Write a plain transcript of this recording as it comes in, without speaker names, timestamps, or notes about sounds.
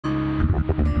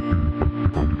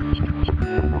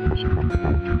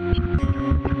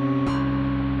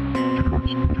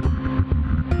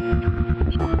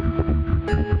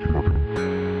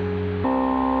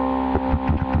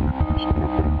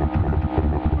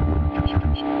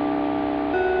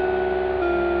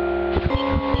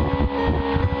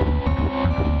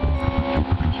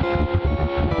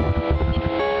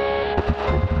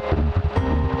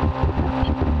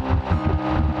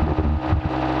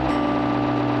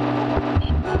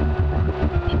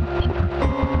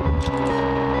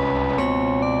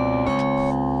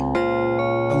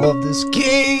love this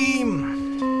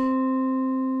game!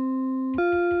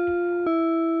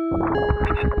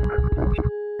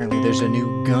 Apparently there's a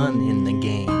new gun in the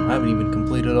game. I haven't even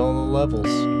completed all the levels.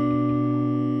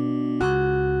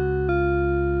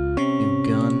 New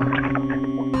gun.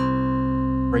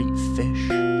 Great fish.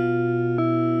 How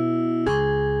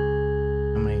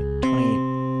many?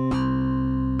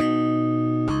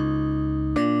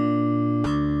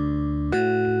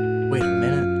 28. Wait a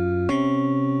minute.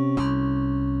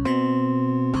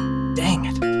 Dang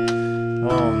it.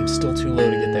 Oh, I'm still too low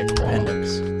to get that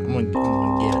appendix. I'm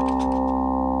gonna get it.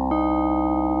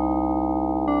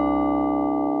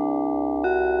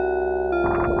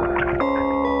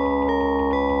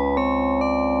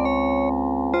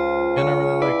 And I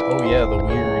really liked, oh yeah, the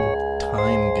weird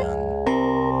time gun.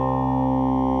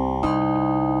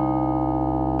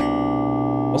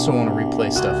 Also want to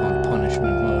replay stuff on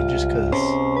punishment mode just because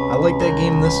I like that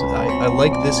game. I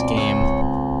like this game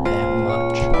that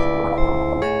much.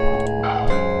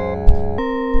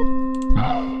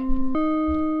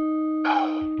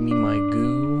 Give me my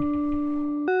goo.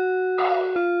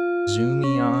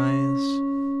 Zoomy eyes.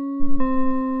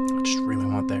 I just really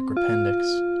want that appendix.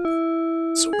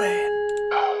 So bad.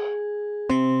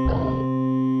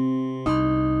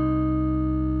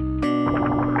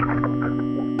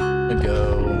 I'm gonna go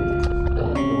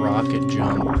rocket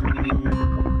jump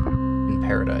in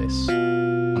paradise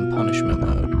on punishment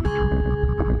mode.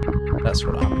 That's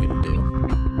what I'm gonna do.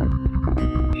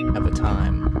 Have a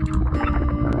time.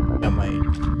 Got my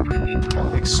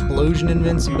explosion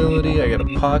invincibility. I got a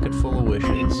pocket full of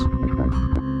wishes.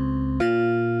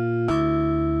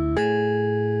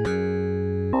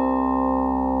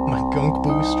 My gunk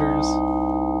boosters.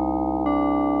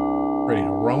 Ready to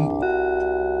rumble.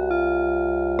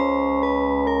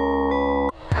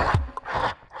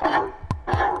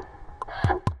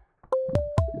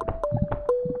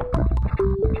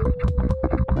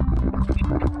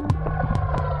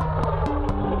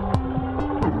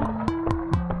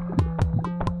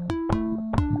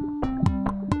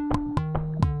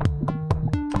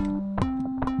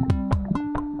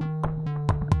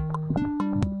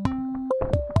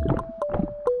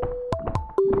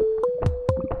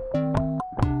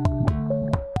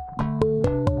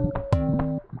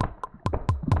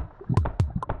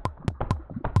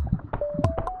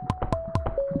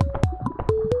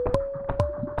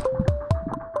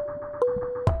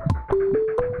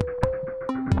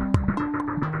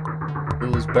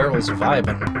 Those barrels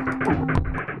vibing.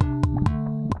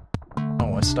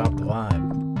 Oh, I stopped the vibe.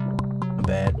 My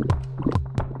bad.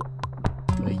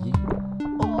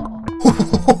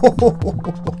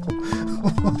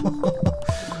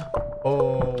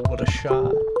 Oh, what a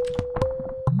shot.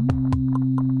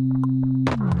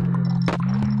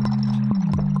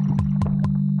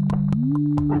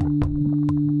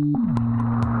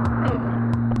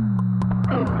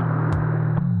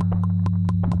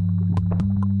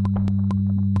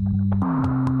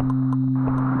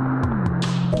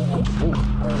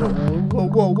 Whoa,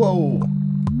 whoa, whoa.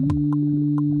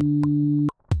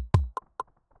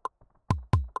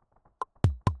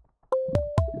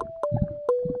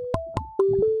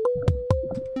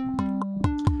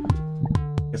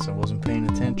 Guess I wasn't paying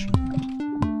attention.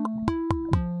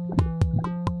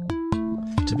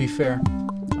 To be fair,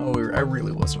 I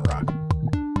really wasn't rocking.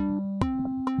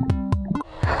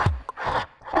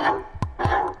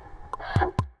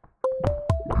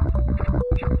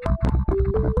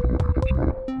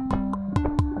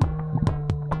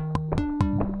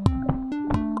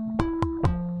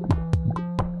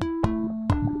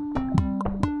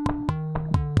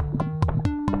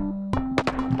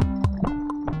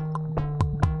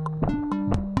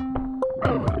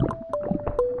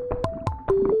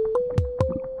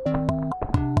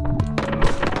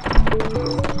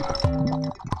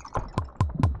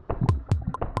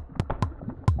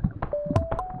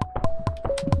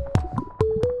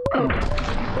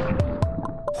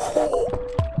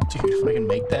 Dude, if I can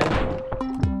make that,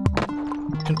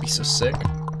 it's gonna be so sick.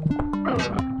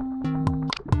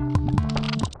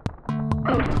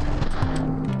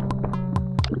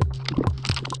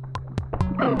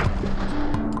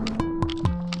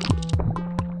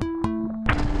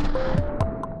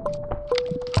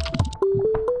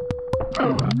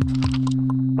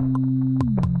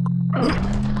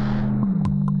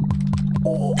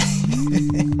 Oh,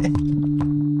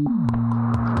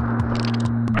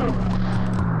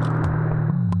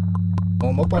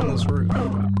 I'm up on this roof.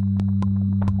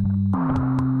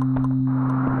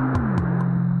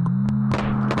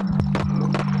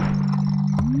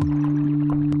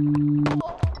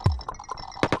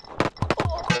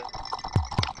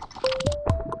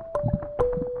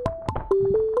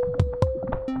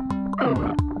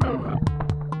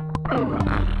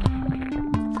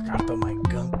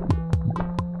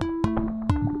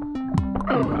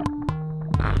 I'm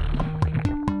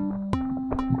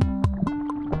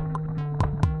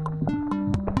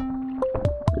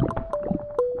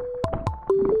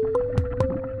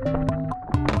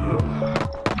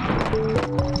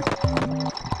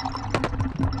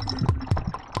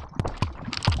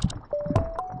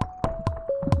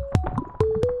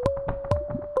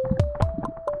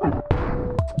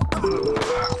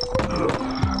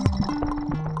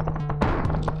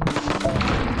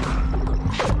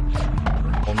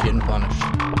getting punished.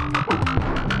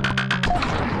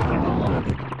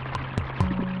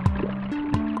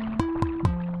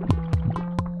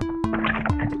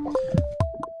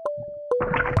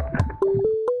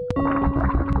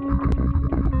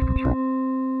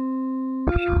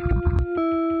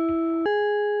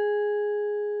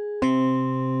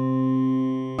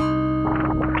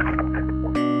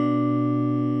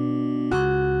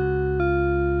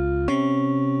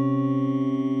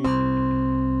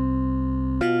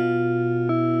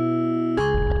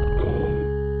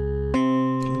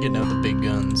 Getting out the big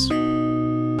guns.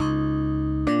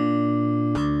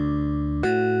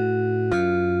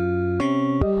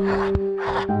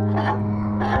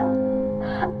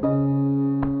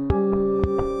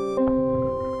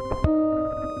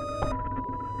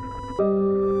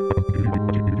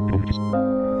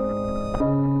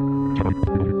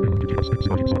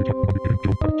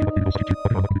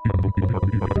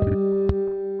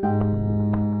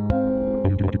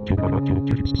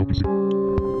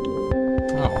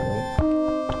 Oh,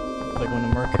 like when the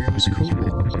Mercury was cool.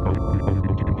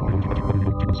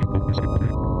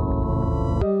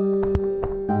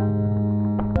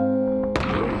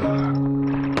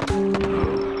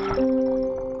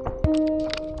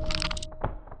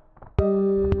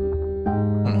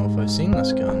 I don't know if I've seen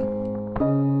this gun.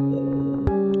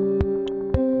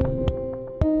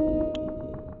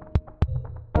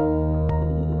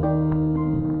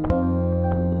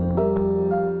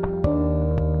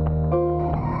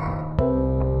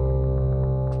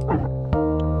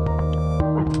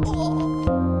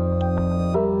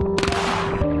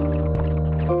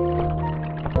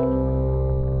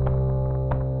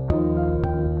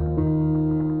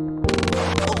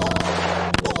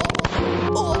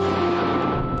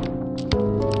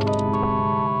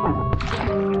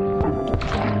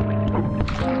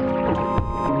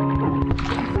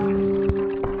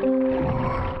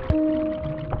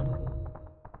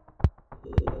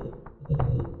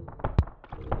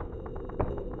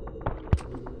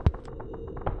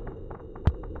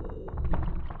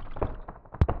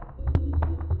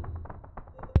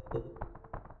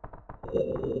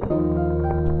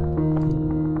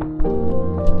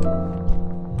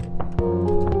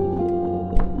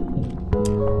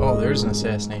 Oh, there's an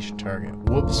assassination target.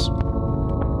 Whoops.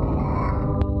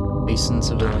 Facing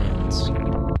civilians.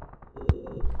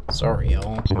 Sorry,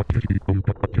 y'all.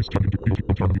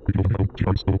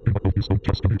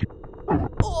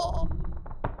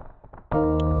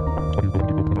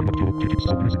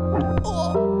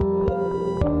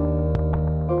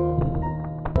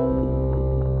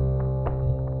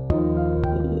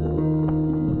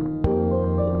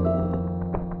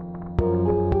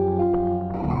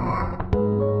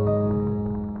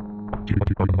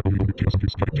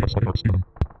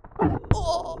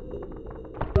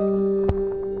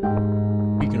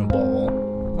 Speaking of ball,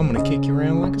 I'm gonna kick you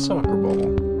around like a soccer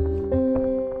ball.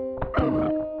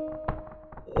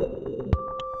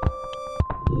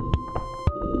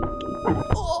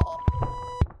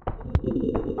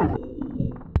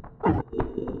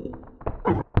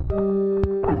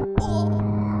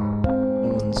 No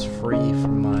one's free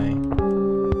from my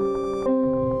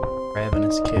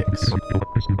ravenous kicks.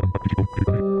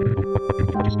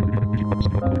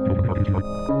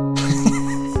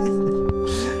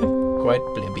 Quite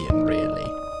plebeian, really.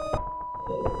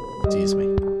 Excuse me.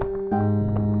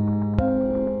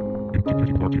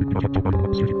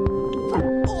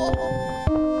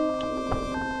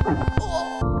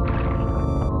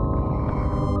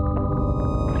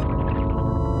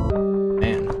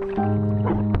 Man.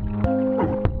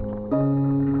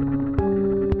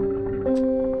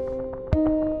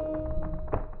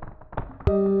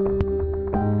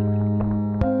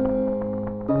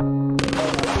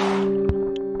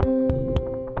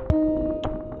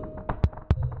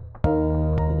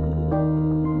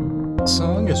 The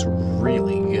song is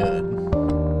really good.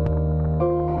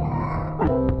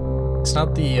 It's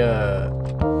not the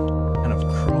kind of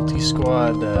Cruelty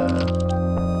Squad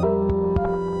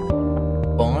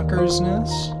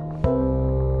bonkersness,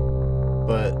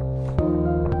 but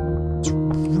it's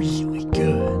really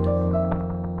good.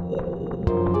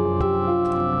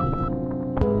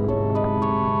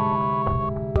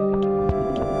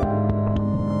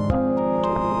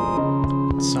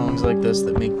 things like this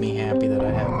that make me happy that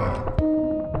I have a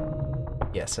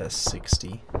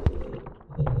SS60.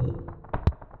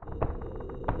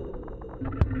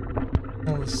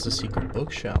 Oh, this is a secret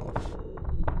bookshelf.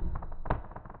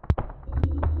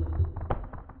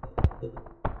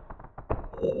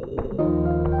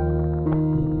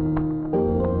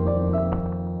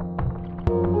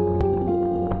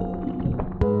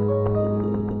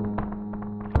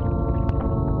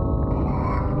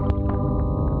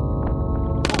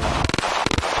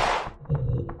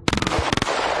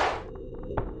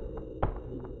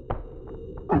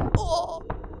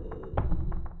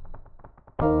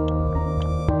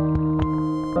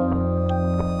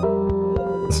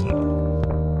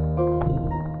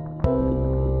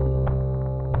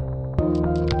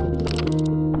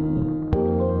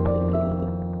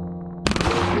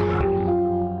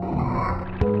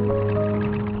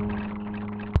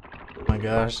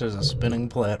 Gosh, there's a spinning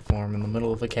platform in the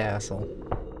middle of a castle.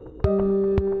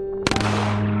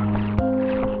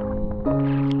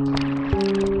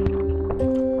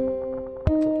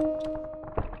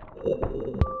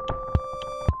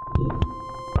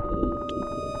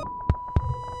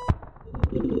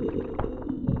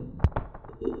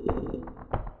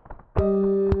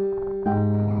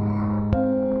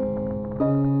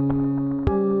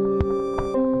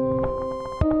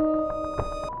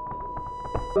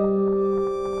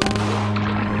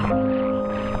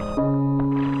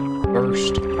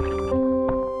 First.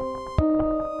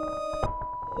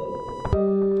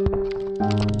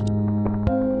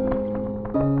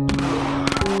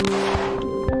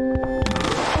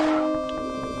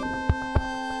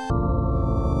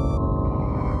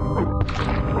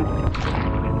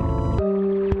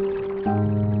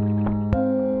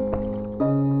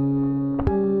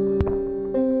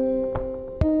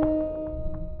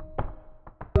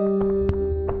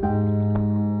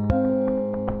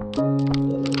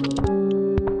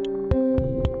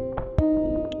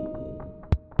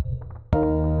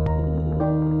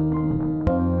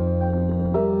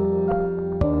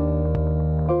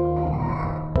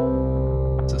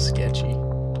 Sketchy. You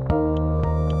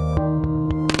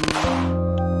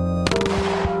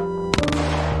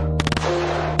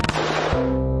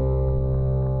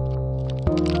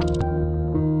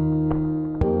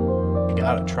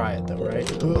gotta try it though,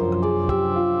 right?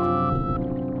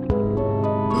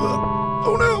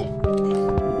 Oh no!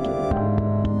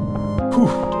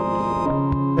 Whew.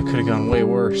 That could have gone way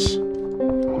worse.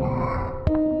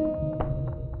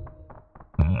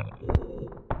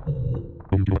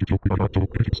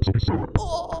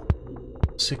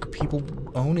 Sick of people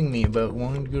owning me about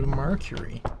wanting to go to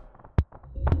Mercury.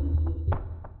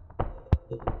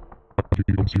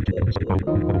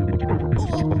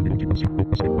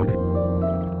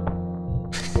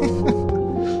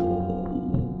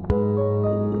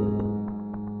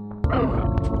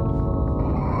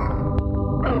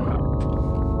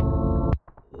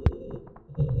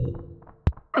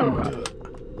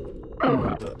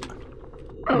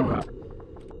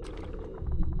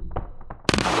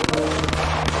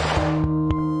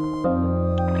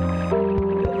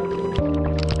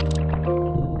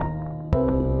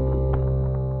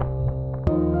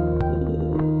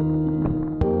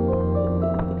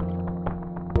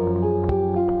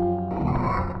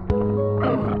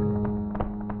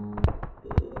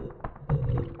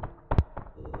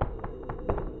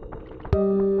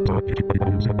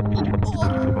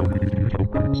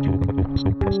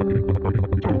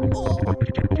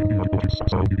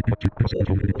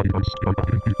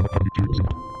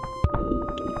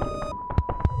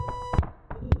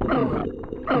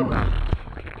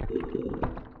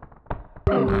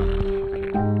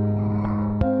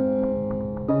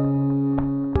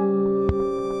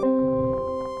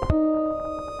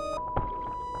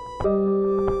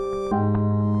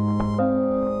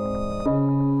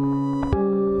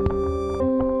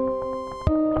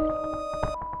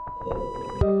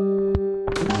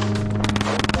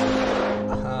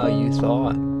 You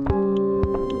thought.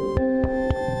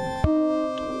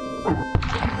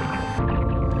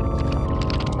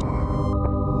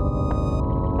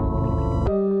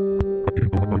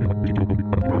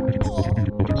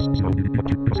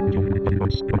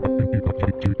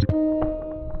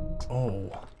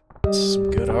 Oh, this is some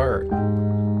good art.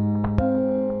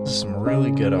 This is some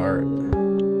really good art.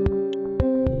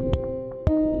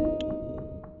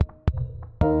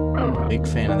 Big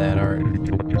fan of that art.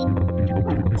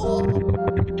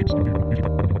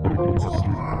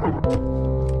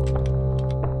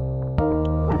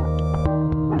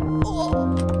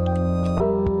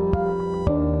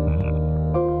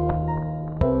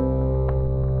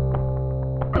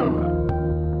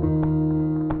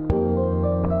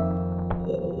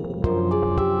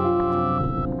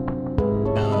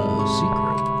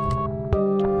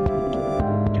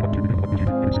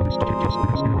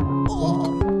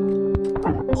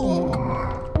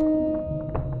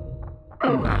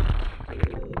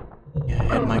 Yeah, I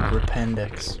had my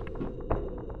grippendix.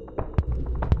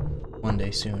 One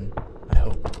day soon, I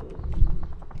hope.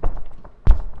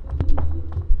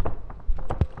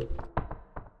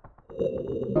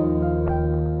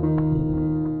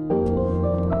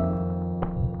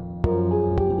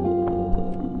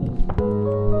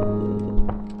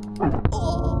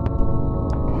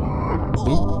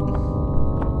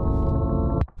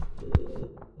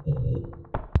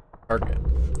 Target.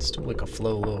 Still like a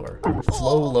flow lower.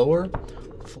 Flow lower?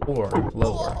 Floor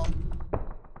lower.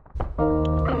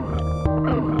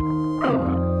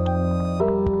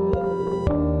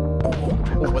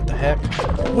 Oh, what the heck?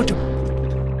 What the...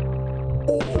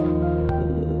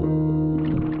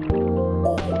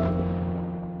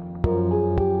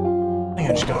 I think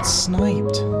I just got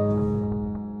sniped.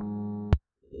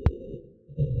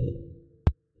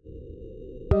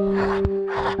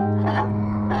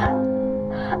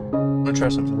 I'm gonna try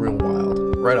something real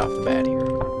wild right off the bat here.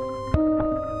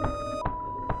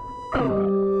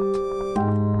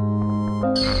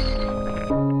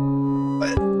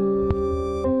 What?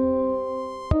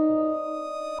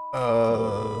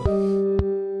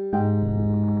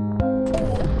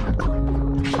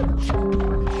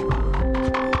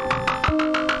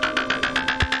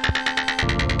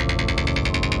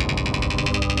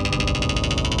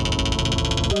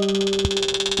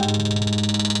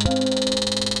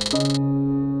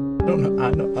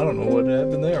 I don't know what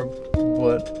happened there,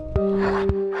 but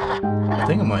I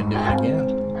think I might do it again.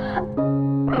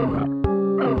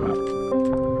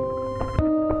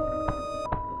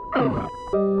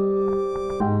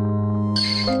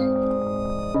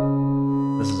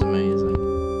 This is amazing.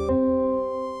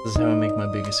 This is how I make my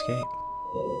big escape.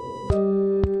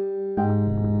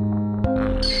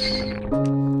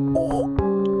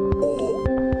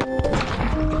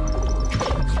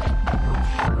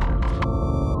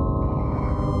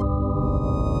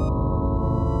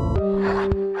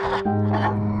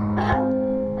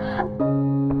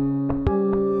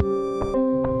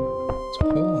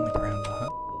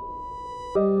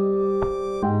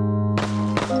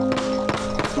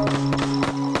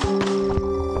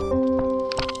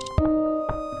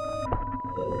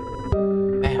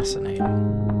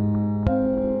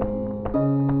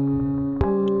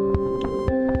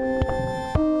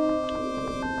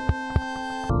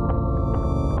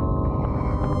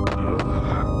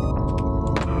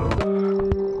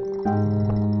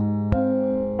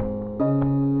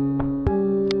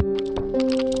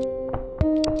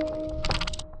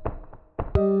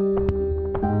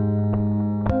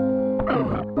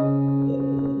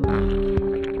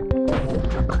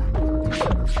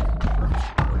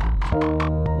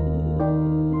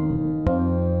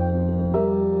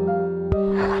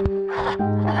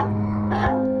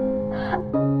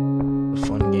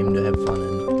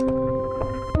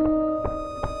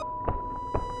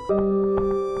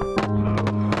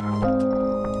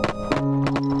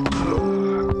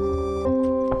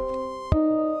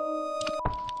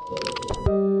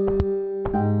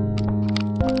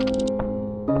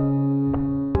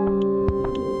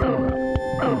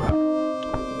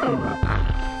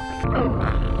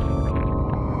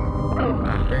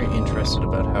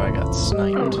 About how I got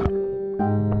sniped.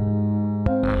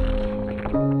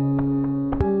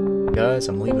 Guys,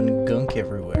 I'm leaving gunk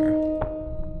everywhere.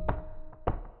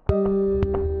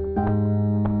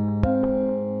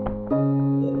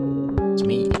 It's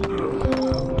me.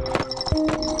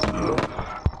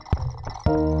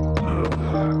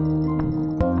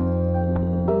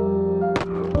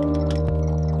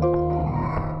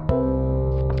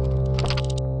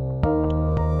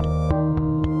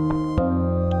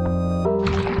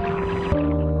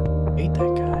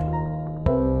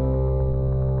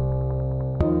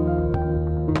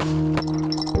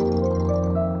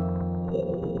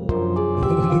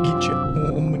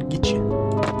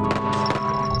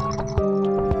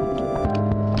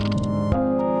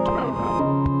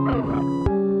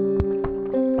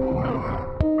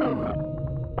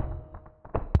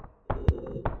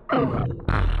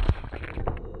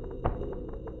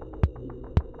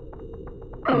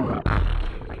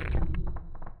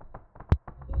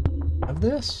 Have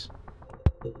this?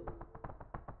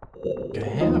 Do I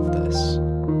have this?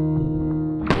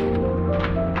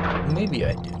 Maybe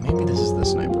I do. Maybe this is the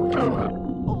sniper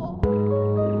rifle.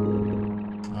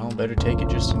 Well, better take it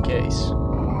just in case.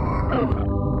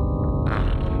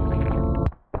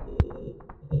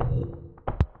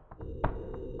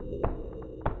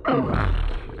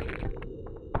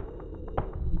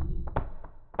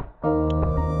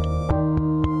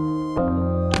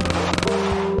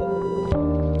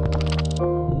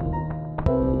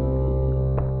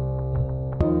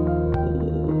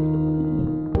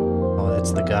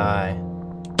 That's the guy.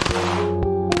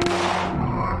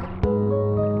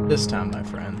 This time, my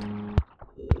friend.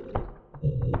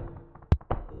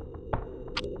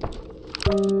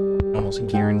 Almost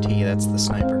guarantee that's the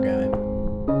sniper guy.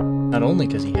 Not only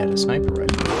because he had a sniper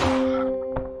rifle.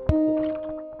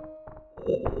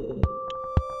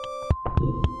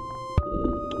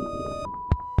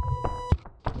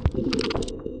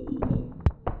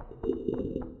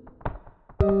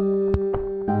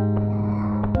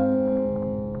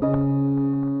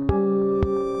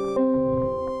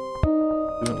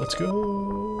 Let's go.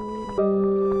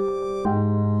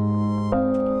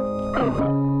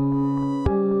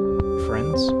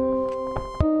 Friends.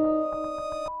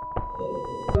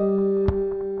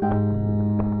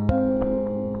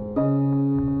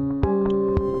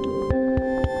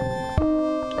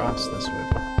 Cross this way.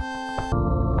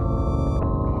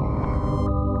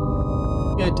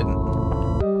 Yeah, it didn't.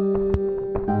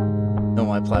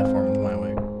 No, I platformed my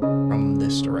way from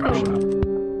this direction.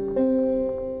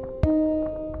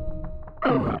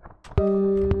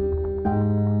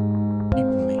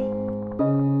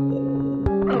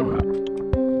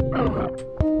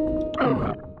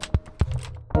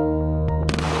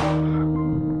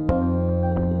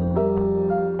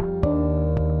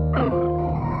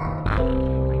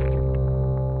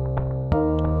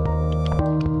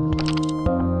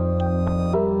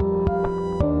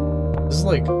 This is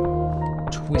like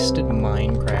twisted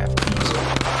Minecraft music.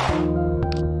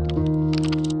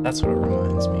 That's what it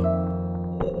reminds me.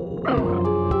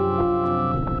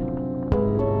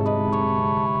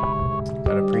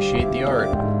 Gotta appreciate the art.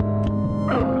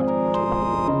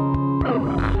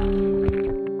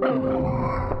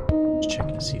 Just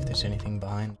checking to see if there's anything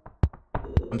behind.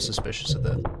 I'm suspicious of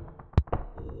that.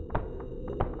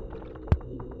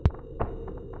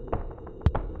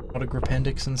 Not a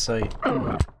grapendix in sight.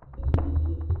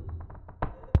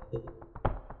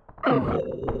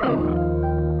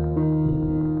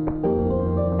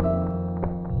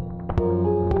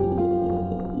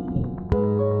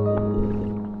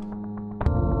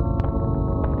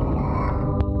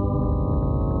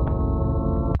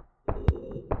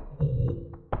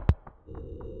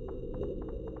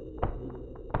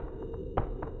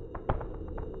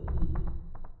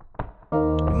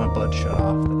 My butt shut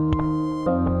off.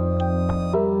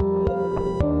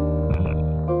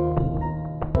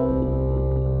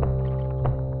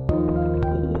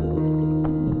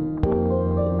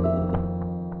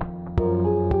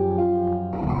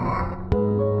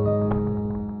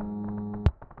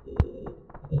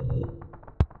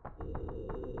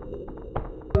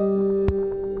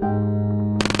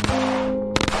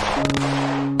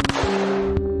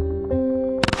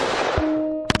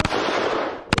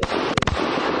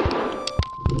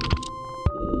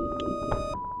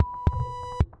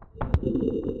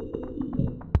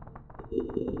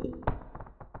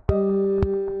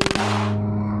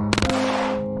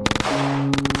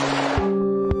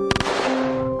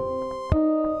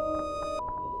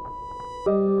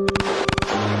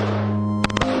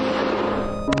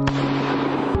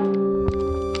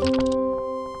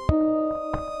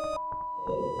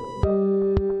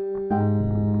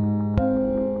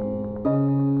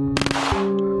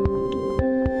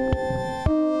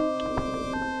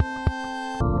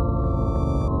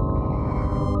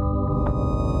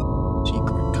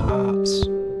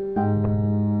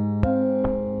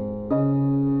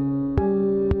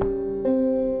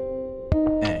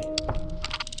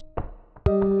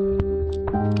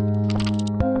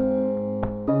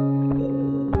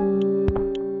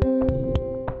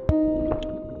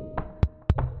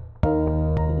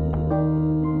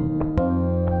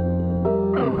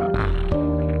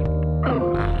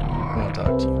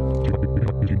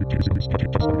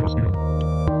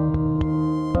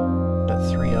 Got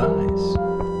 3 eyes.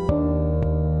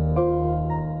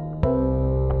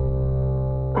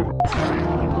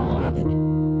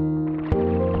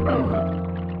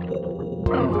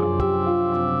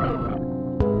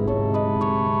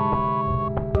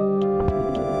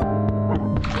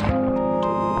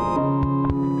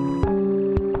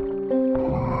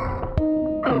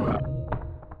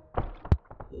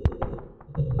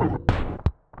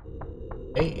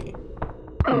 Hey.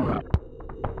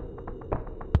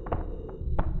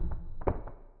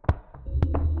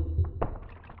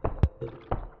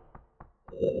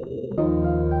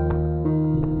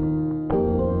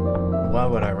 Why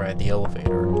would I ride the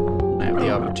elevator? I have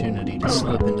the opportunity to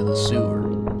slip into the sewer.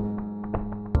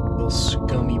 Little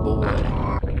scummy boy.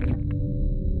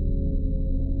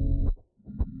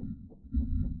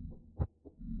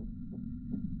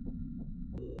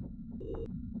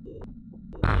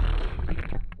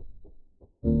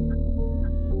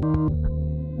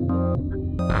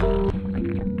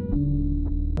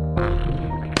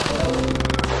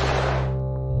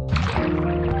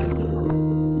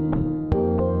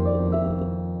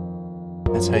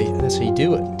 That's how you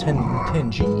do it.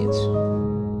 10 G's.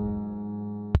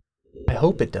 I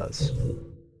hope it does.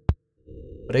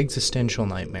 But existential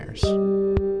nightmares.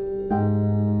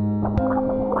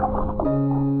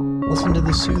 Listen to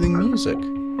the soothing music.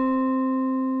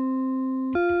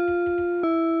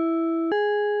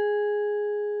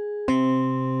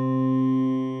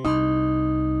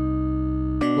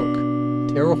 Look,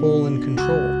 tear a hole in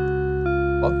control.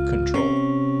 What control?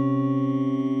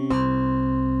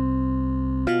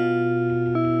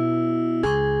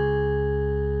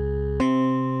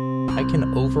 I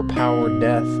can overpower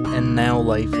death, and now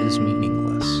life is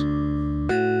meaningless.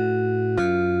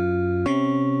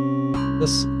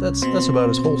 That's about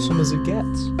as wholesome as it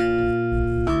gets.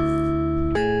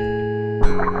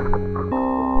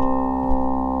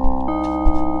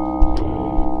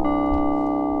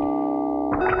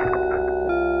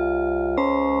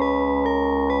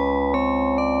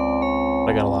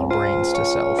 I got a lot of brains to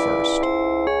sell first.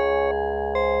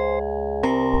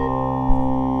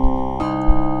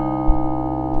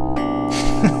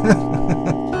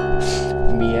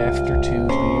 Me after 2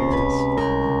 beers.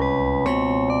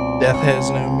 Death has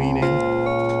no meaning.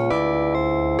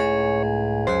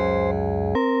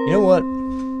 You know what?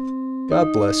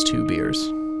 God bless 2 beers.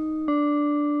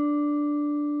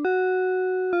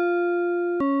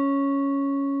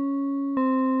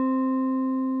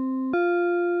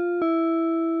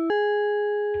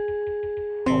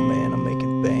 Oh man, I'm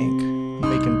making bank. I'm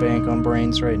making bank on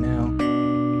brains right now.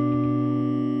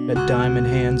 Got diamond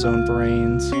hands on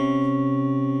brains.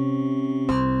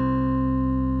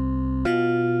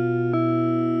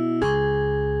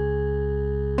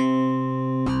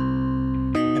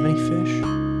 Have any fish?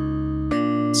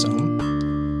 Some.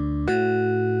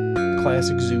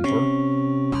 Classic Zooper.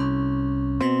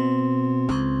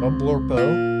 A Blorpo.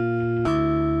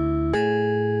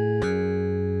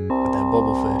 Got that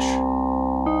bubblefish.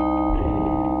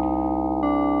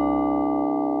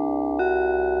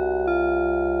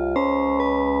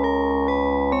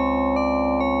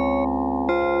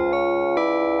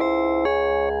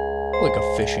 Like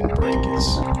a fishing break is.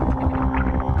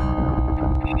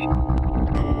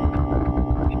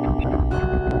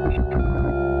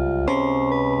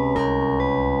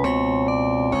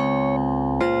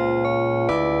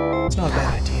 It's not a bad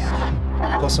idea.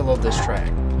 Plus I love this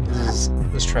track.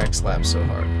 This track slaps so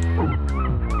hard.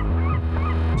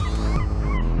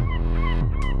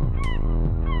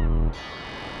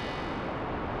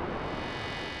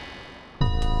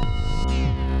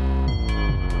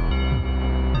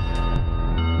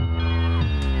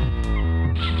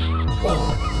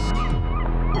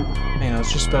 Man, I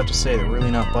was just about to say they're really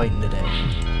not biting today.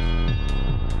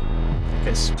 I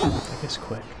guess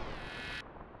quick.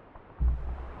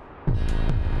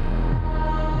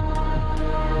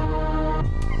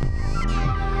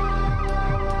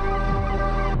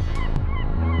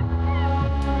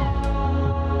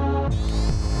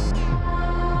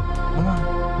 Come on.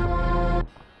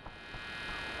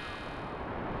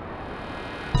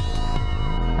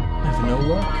 I have no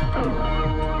luck.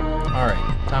 Alright,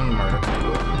 time to murder.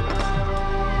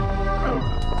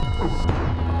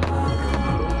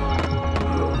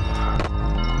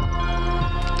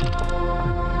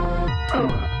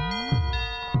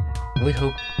 I really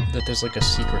hope that there's like a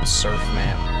secret surf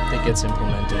map that gets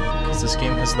implemented, because this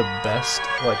game has the best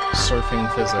like surfing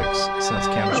physics since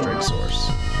Counter-Strike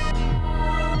Source.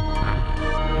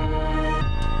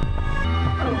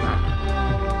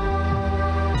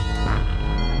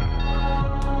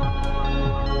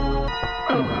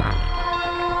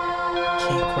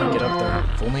 Can't quite get up there.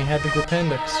 If only I had the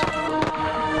appendix.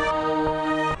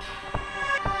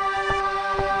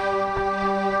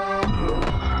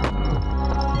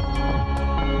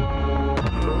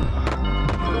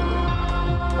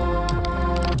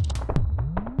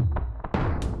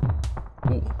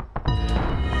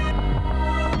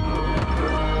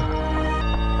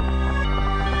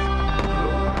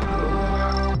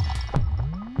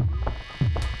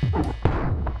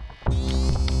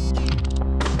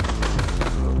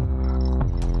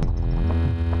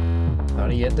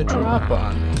 Thought he had the drop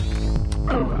on me.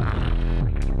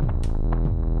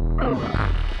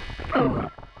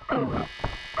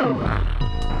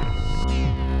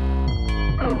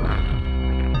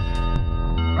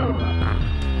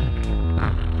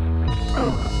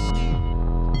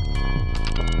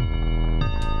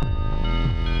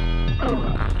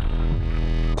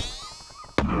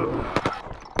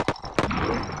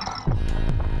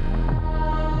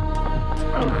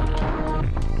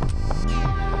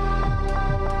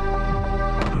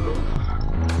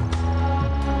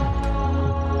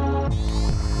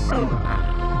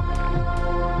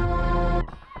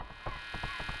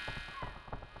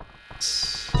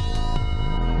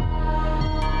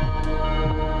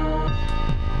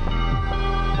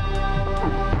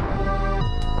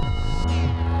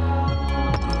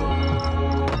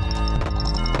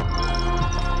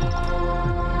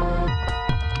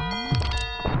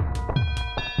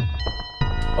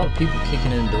 A lot of people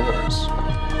kicking in doors.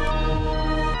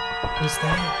 What is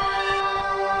that?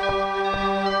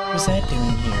 What is that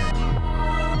doing here?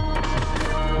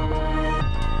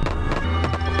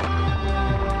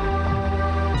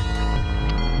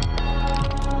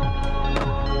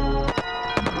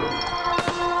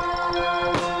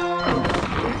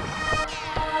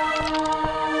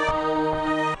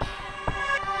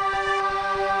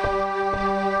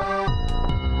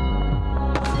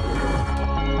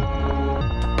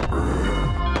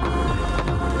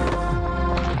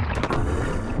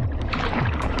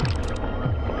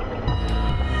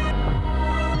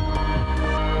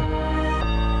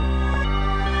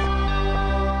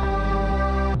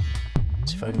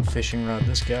 If I can fishing rod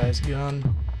this guy's gun.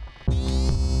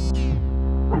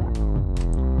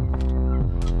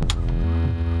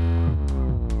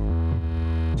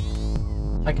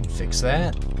 I can fix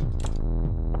that.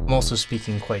 I'm also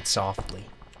speaking quite softly.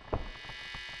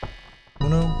 Oh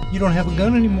no, you don't have a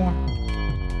gun anymore.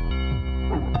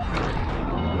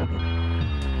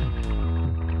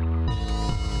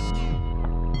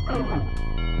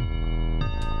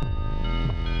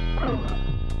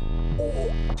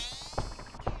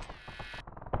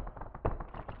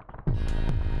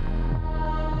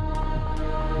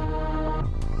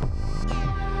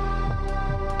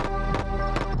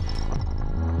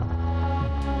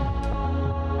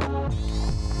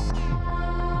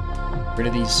 Rid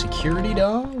of these security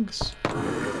dogs.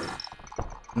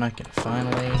 And I can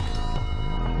finally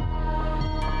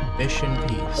fish in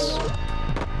peace.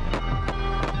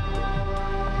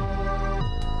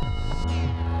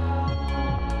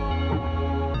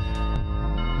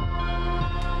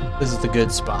 This is the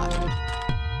good spot.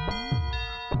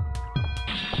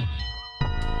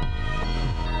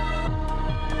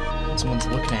 Someone's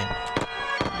looking at me.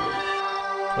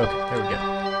 Okay, there we go.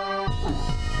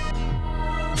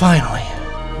 Finally.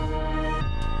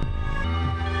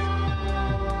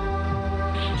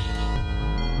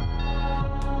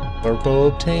 Purple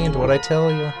obtained, what'd I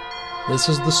tell you? This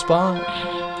is the spot.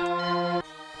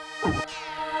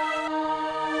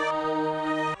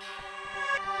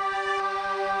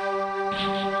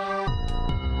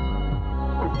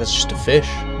 That's just a fish.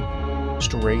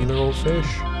 Just a regular old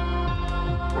fish.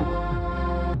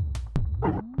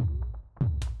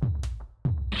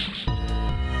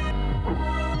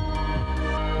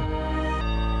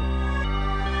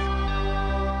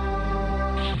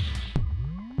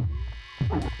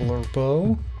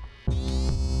 Blurpo.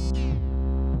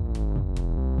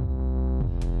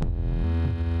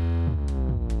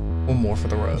 One more for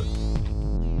the road.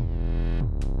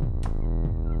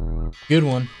 Good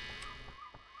one.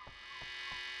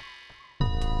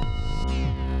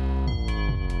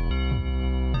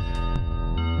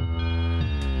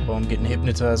 Oh, I'm getting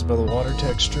hypnotized by the water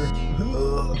texture.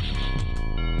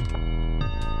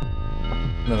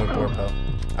 Another Blurpo.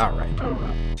 Alright.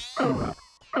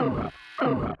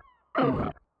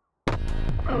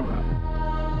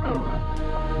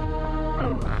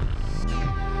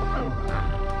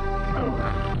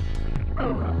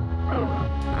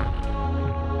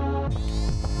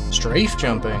 Strafe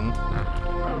jumping.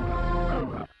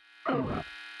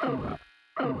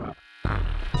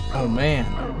 Oh man.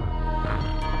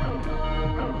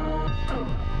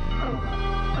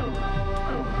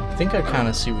 I think I kind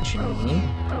of see what you mean.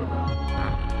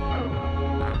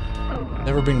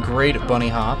 Never been great at bunny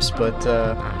hops, but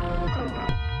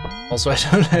also I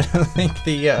don't think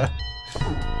the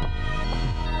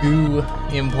goo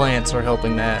implants are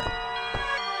helping that.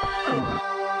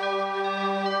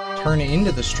 Turn it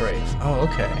into the strafe. Oh,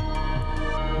 okay.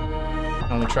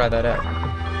 Let me try that out.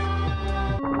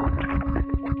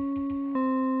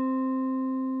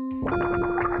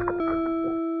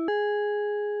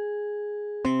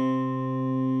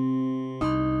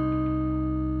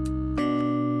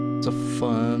 It's a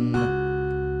fun,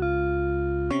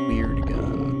 weird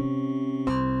gun.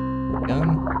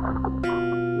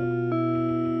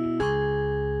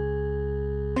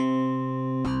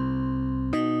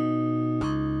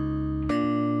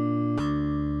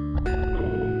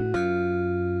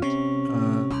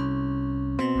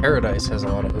 Paradise has a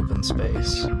lot of open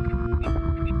space.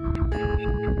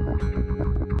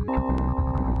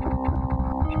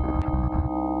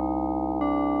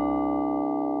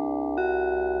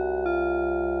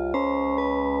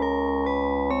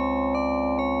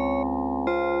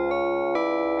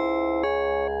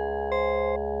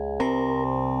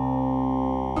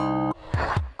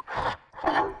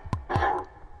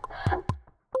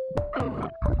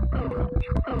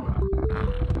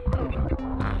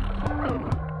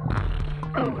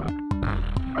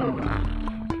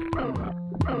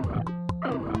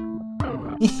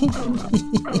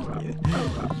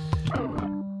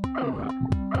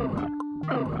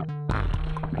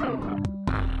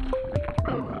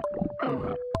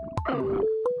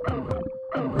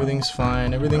 everything's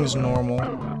fine, everything's normal.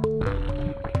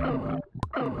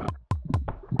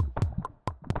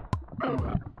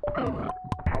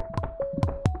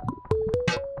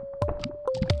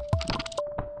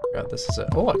 God, this is a...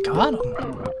 Oh, I got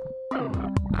him!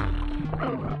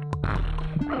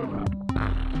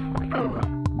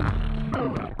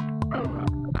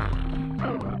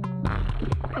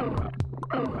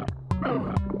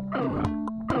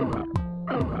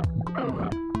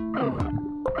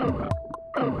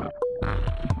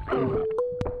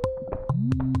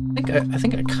 I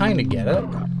think I kind of get it.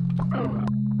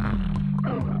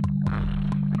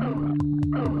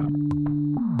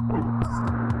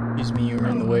 Excuse me, you were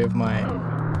in the way of my...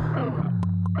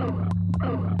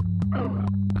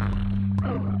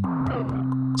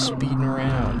 speeding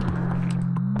around.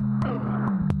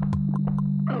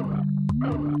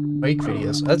 Quake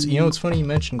videos. That's, you know, it's funny you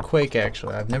mentioned Quake,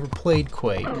 actually. I've never played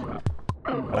Quake,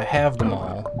 but I have them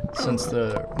all since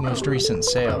the most recent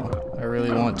sale. I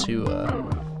really want to,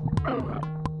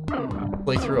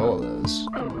 play through all of those.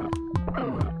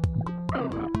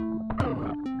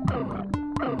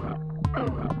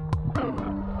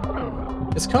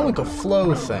 It's kind of like a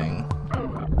flow thing.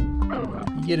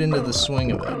 You get into the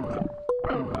swing of it.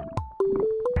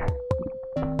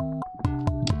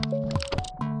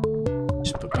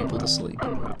 Just put people to sleep.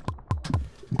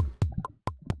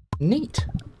 Neat.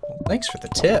 Well, thanks for the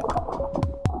tip.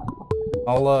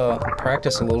 I'll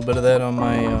practice a little bit of that on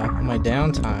my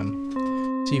downtime.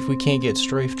 See if we can't get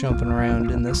strafe jumping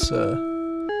around in this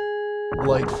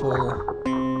delightful,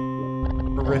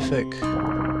 horrific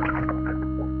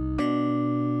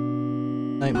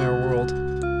nightmare world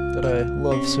that I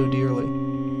love so dearly.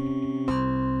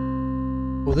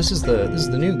 Well, this is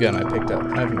the new gun I picked up.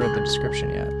 I haven't read the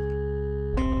description yet.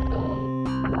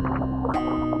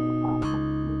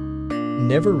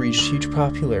 Never reached huge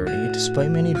popularity despite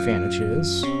many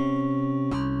advantages.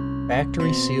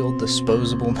 Factory sealed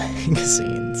disposable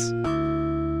magazines.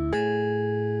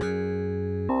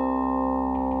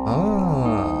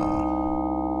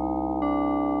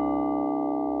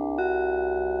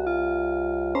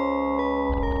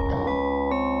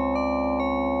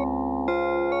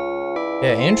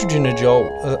 Yeah, androgen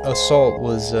assault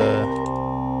was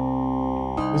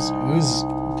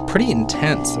pretty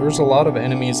intense. There was a lot of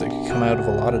enemies that could come out of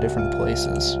a lot of different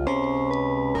places.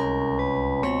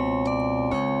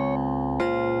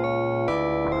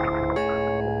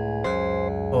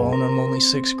 Oh, and I'm only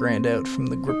 $6,000 out from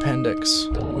the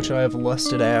Gripendix, which I have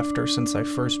lusted after since I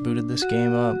first booted this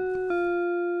game up.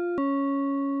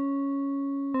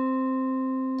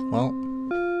 Well,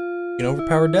 you can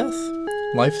overpower death.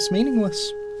 Life is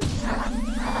meaningless.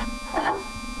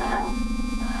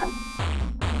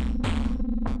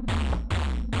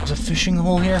 There's a fishing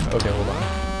hole here? Okay, hold on.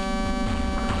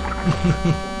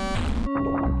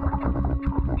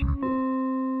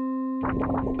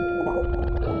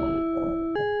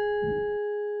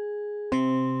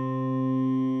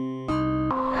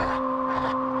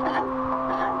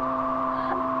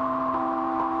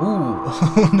 Ooh,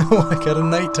 oh no, I got a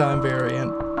nighttime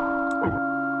variant.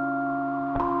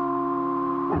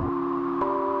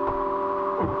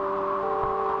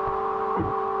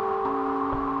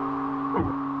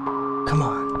 Come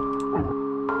on.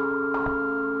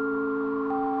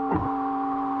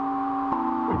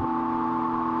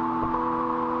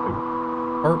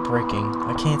 Heartbreaking.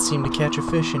 I can't seem to catch a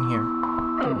fish in here.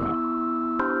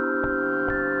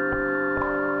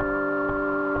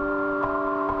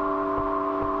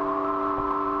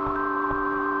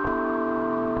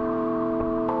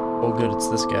 Oh good, it's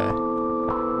this guy.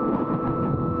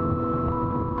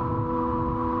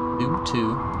 2,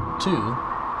 2, 2,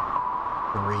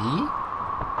 3.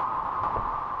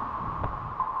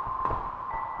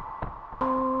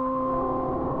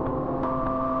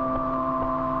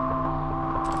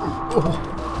 Oh.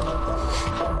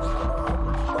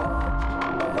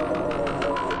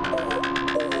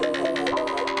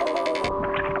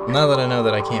 Now that I know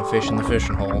that I can't fish in the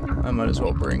fishing hole, I might as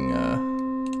well bring,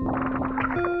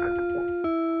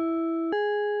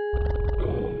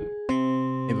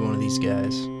 maybe one of these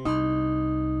guys.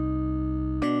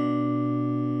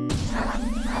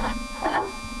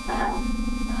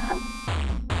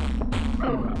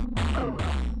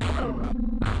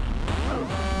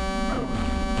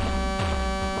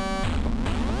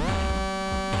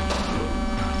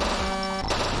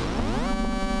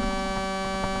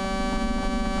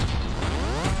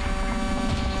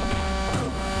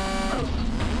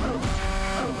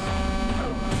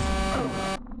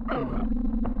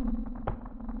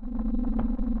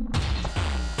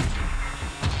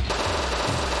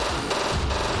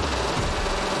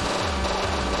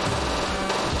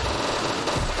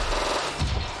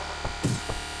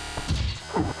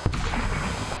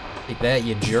 that,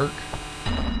 you jerk.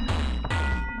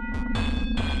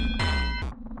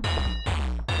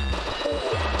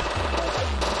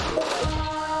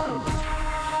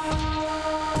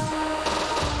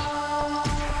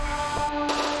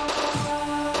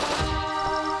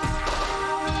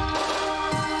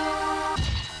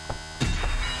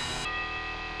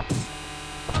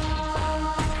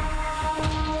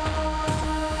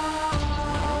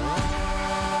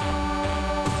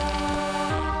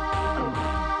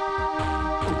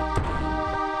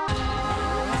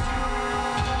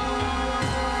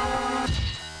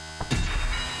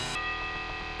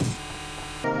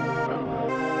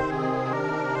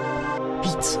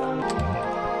 Pizza.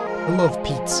 I love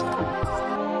pizza.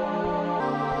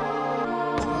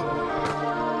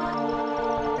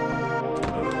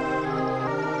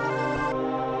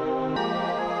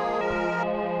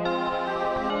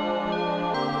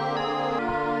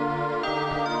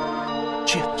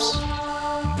 Chips.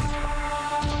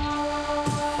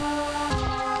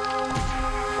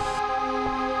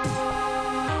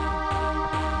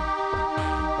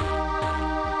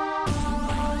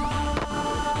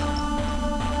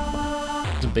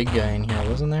 Big guy in here,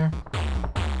 wasn't there?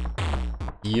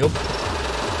 Yup.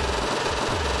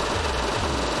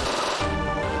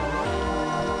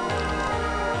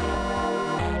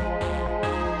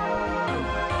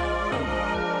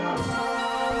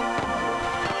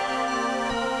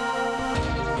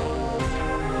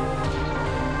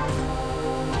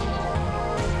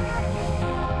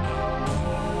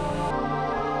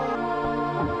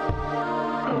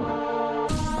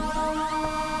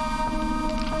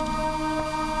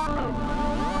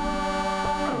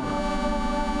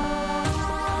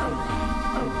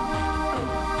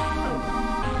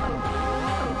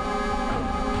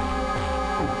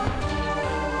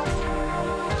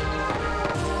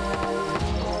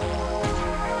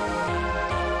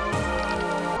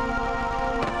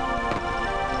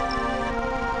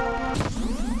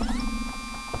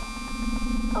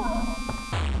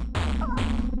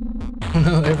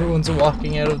 No, everyone's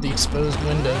walking out of the exposed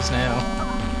windows now.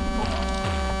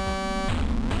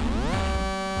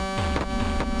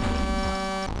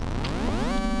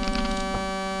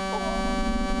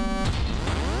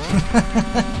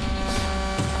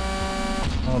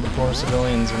 Oh, the poor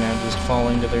civilians are now just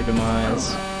falling to their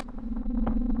demise.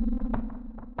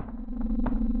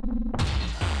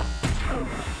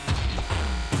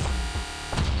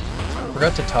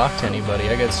 Forgot to talk to anybody.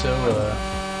 I got so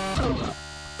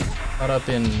caught up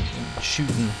in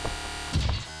shooting.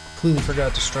 Completely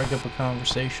forgot to strike up a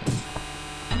conversation.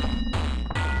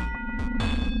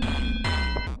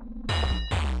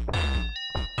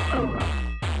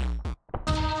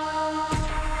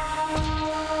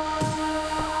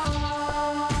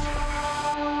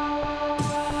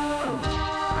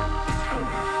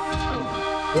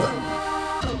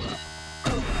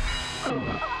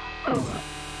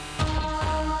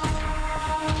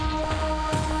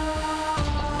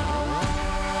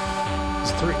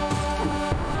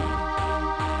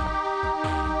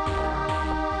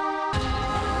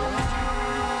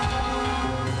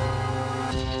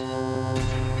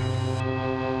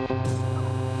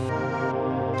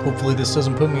 Hopefully this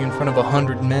doesn't put me in front of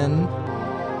 100 men.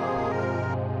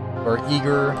 Or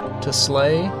eager to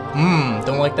slay.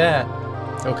 Don't like that.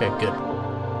 Okay, good.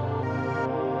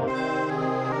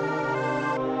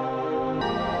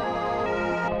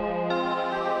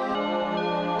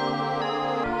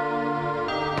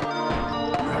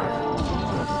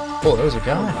 Oh, there was a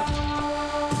guy.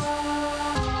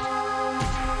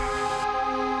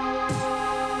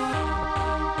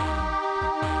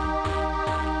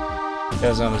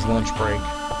 Guy's on his lunch break.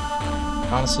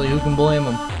 Honestly, who can blame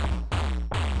him?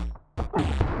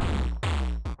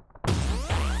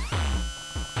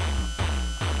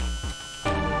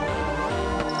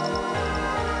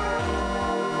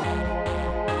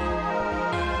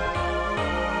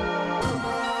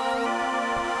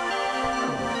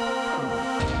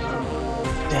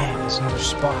 Dang, there's another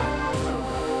spot.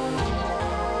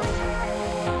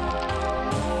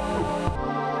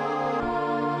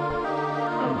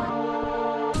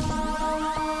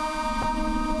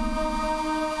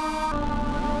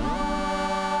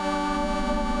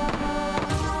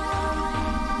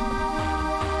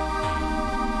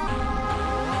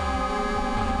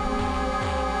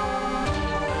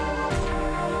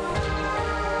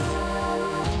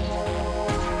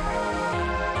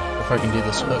 If I can do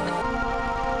this hook.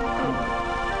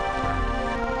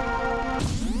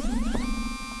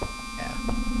 Yeah.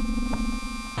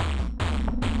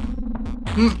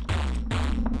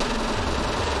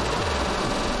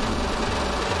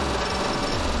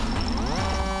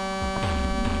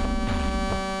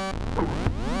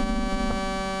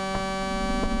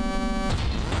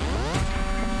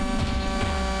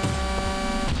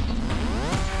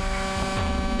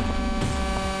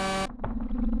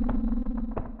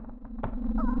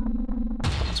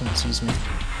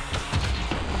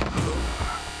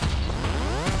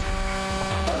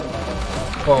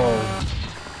 Oh.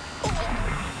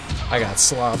 I got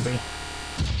sloppy.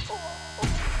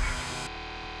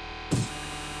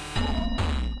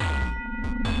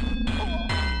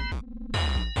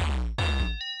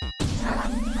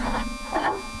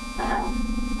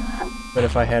 But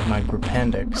if I had my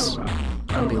appendix,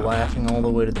 I'd be laughing all the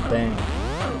way to the bank.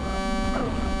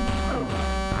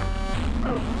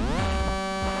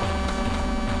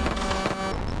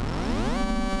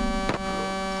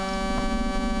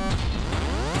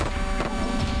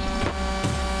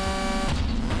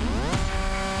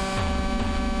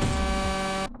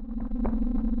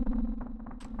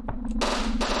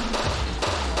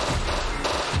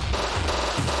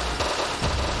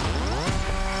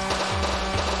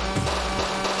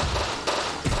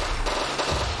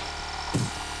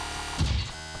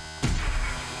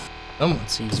 Someone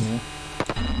sees me.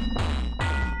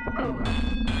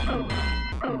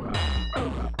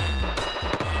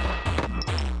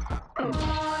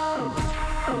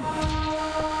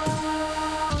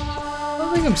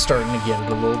 I think I'm starting to get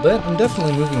it a little bit. I'm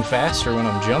definitely moving faster when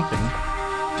I'm jumping.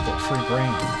 Got free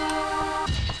brain.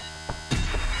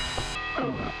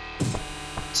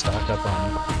 Stock up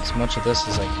on as much of this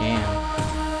as I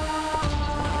can.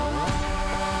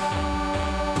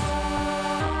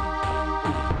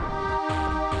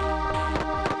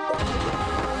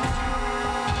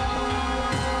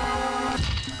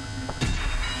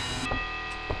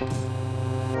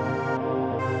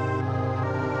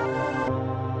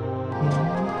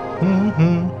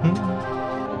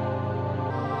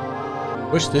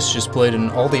 Wish this just played in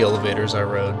all the elevators I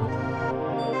rode.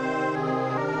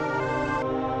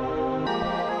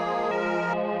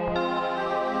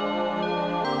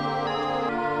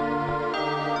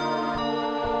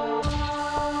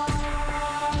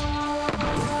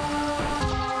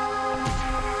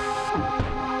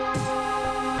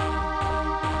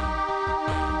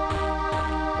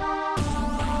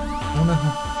 Oh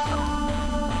no.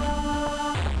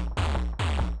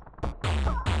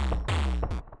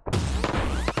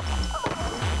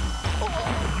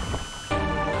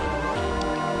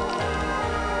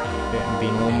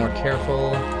 Being a little more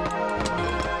careful. I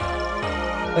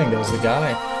think that was the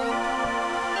guy.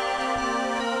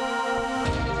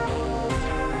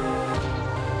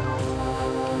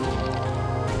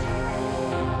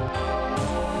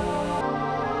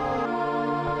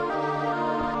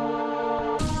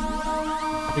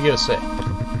 What do you gotta say?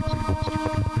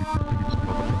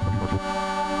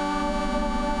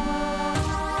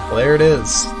 Well, there it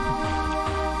is.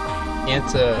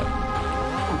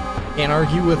 Can't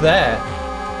argue with that.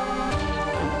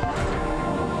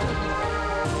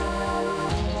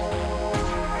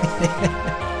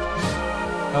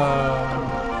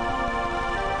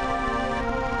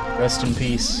 Rest in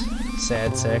peace,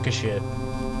 sad sack of shit.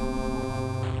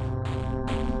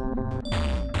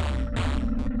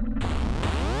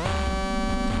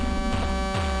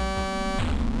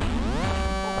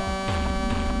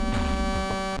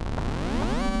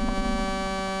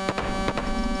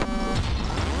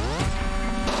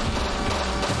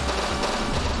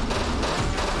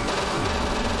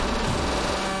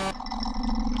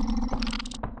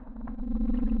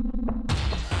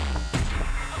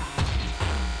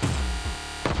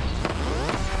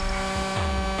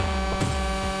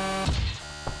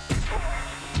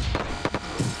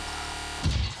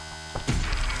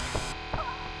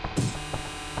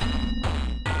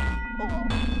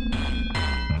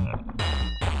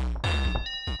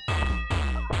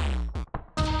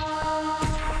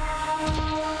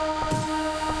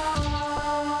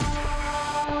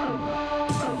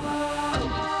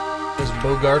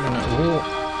 Bogart and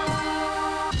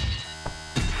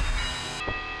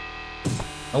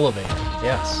elevator,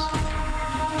 yes.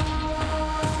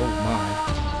 Oh my.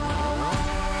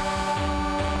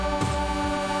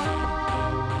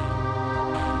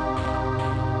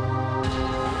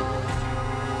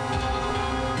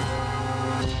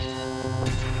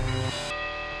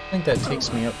 I think that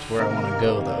takes me up to where I want to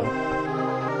go, though.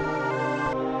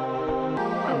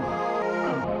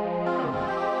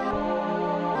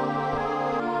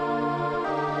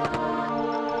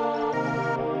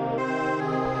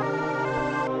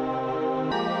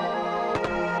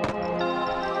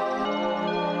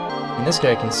 And this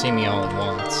guy can see me all at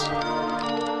once.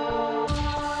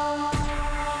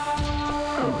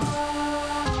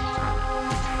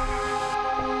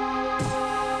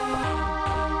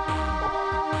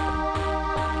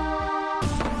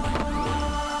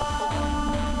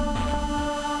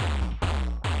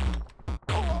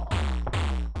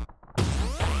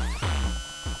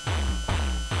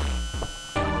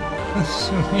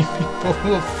 So many people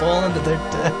who have fallen to their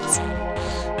deaths.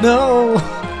 No!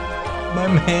 My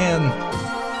man!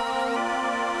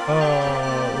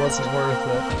 Oh, it wasn't worth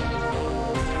it.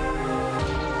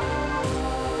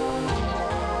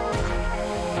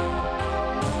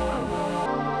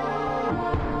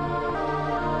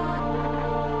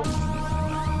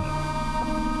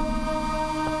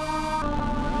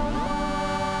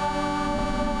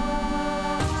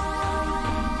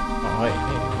 Oh,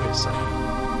 wait a second.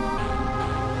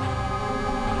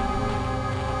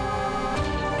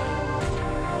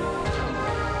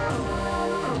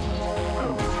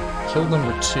 Killed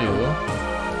number 2.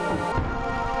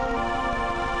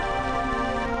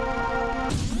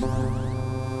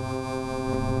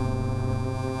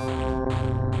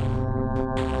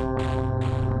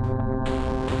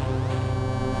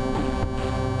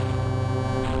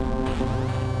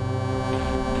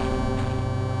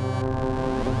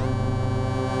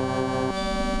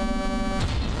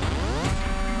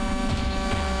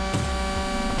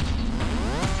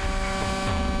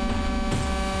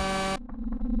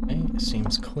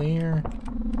 Seems clear.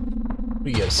 What do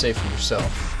you gotta say for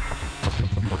yourself?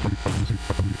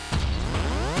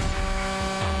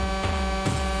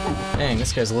 Dang,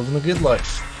 this guy's living the good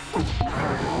life.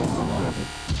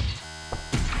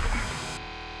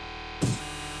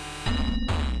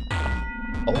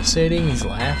 Pulsating, he's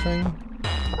laughing.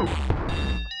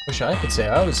 Wish I could say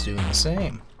I was doing the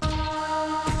same.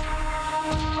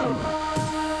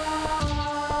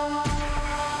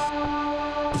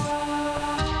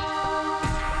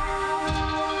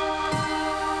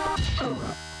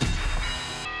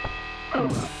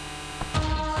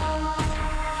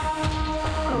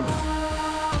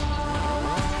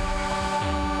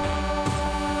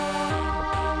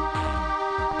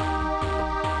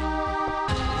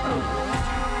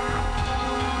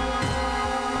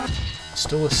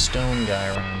 Still a stone guy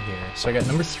around here. So I got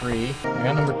number 3, I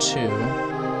got number 2.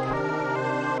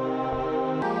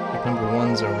 Like number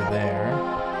 1's over there.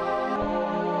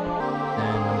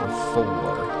 And number 4.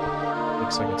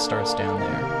 Looks like it starts down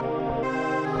there.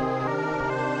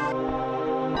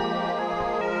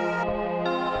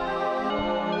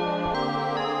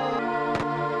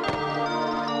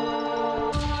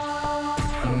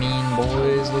 Mean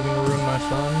boys looking to ruin my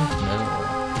fun? No.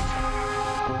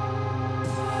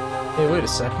 Hey, wait a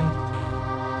second.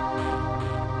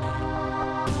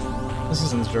 This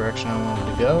isn't the direction I wanted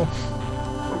to go.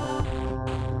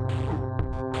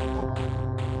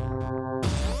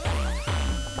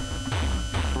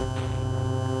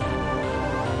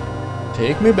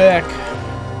 Take me back.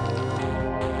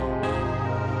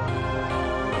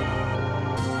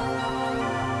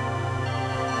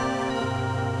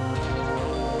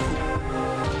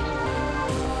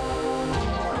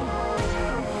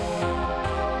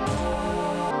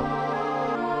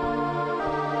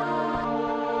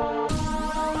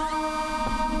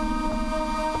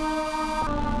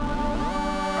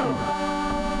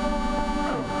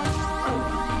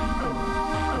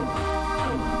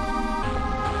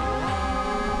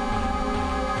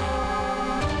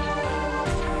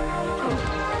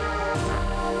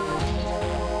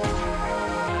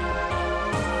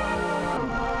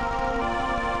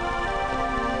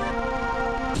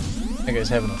 That guy's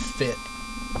having a fit.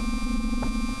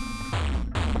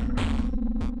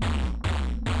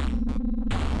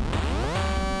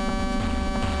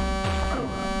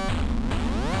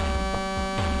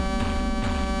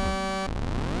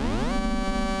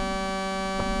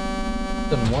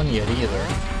 Hasn't won yet either.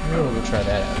 Maybe we'll go try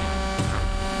that out.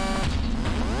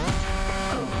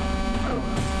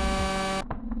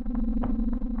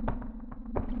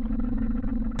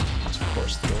 Of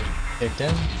course, the door kicked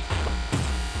in.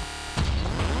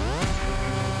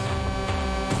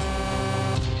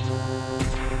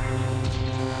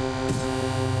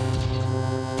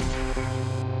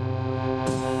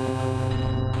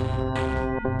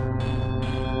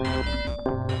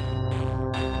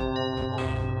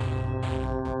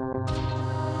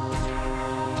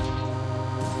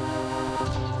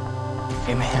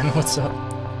 Hey man, what's up?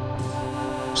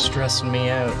 Stressing me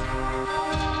out.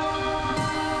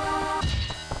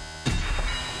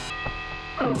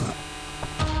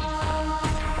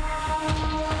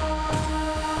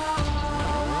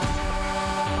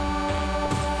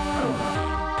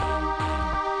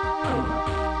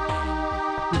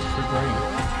 Good for brain.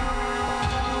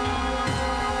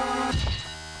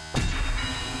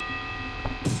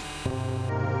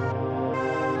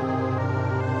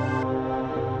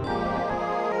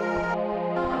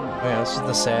 Oh yeah, this is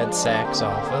the sad sack's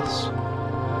office.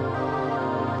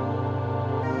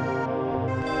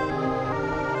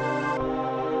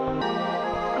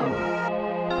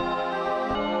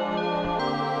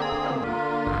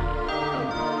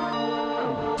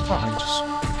 Fine, just...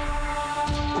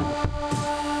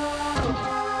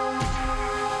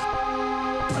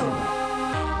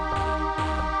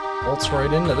 fits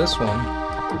right into this one.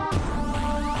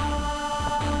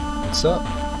 What's up?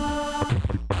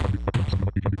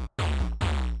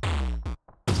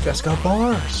 This guy's got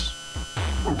bars.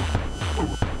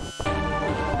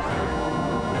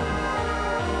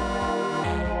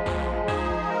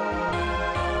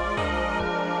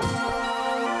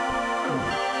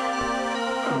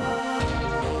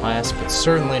 Last but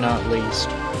certainly not least,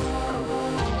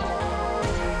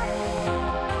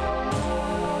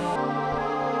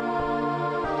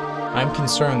 I'm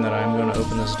concerned that I'm going to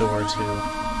open this door to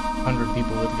 100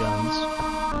 people with guns.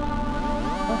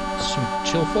 Oh, some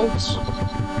chill folks.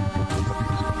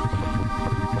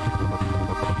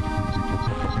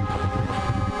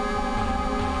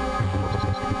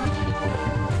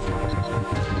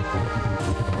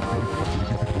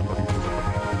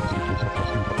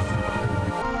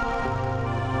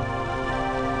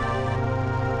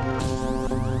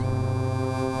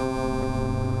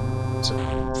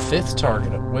 Fifth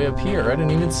target, way up here. I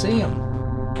didn't even see him.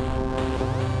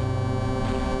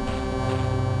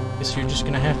 Guess you're just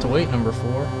gonna have to wait, number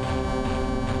 4.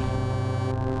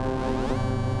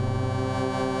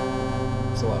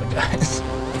 There's a lot of guys.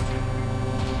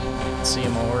 See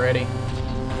him already.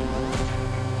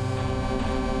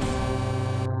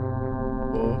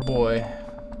 Oh boy.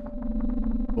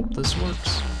 Hope this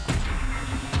works.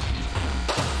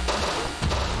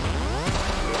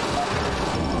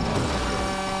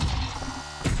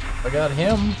 I got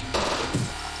him.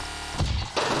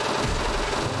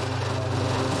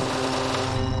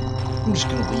 I'm just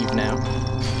gonna leave now.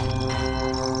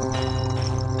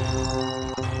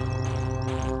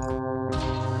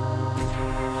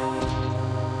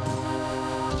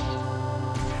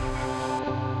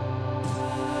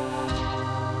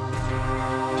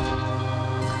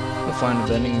 I'll find a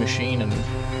vending machine and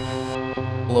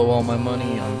blow all my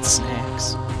money on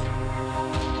snacks.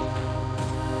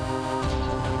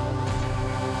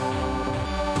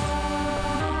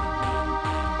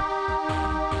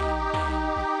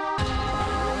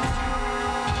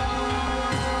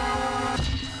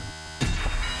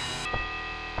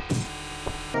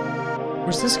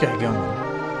 Where's this guy going?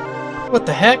 What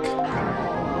the heck? What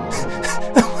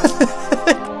the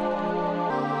heck?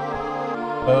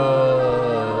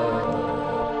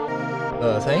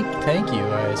 Thank you,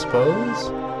 I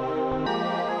suppose.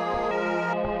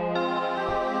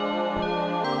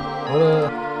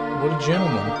 What a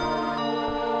gentleman.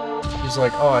 He's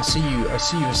like, oh, I see you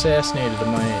assassinated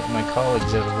my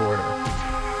colleagues out of order.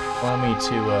 Allow me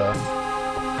to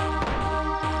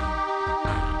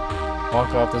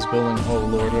walk off this building. Oh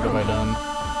Lord, what have I done?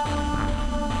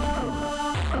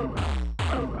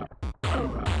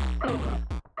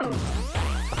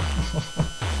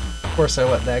 Of course I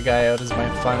let that guy out as my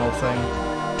final thing.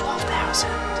 12,000.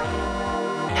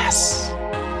 Yes!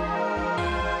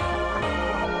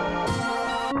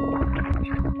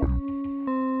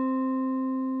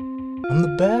 I'm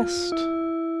the best.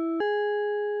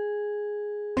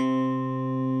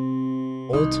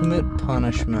 Ultimate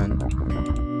punishment.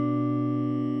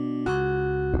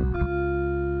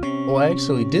 Well, I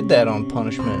actually did that on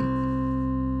punishment.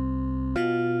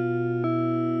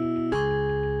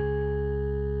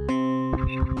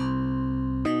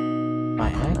 By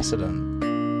accident.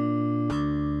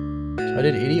 I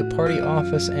did Idiot Party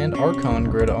Office and Archon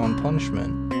Grid on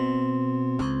punishment.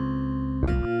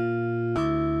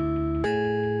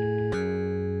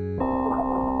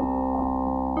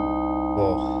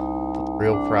 Whoa, the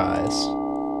real prize.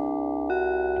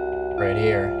 Right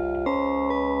here.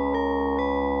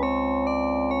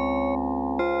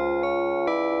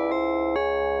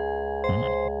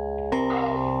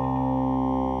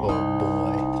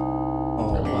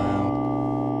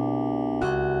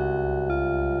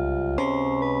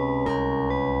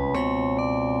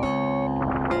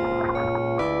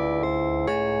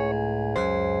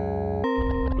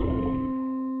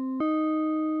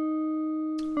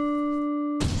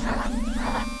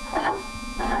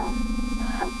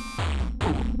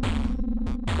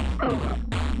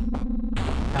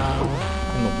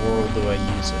 Do I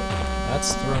use it?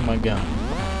 That's throw my gun.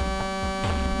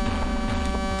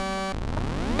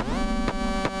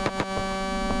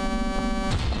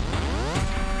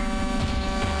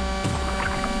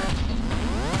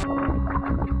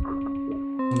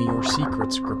 Tell me your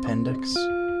secrets, Gripendix.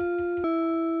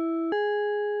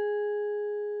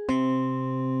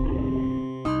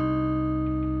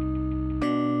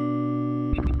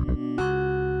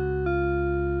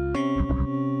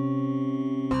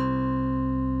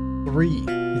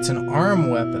 It's an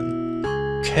arm weapon.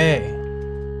 Okay.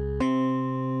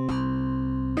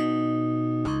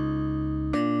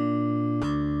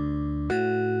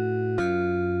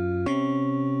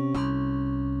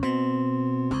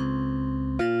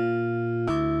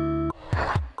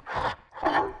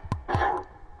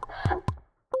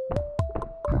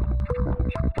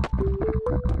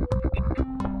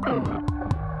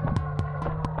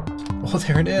 Oh,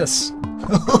 there it is!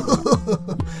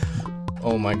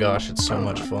 Oh my gosh, it's so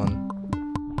much fun.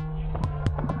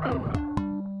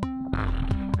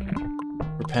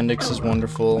 Appendix is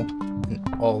wonderful, and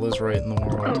all is right in the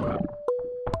world.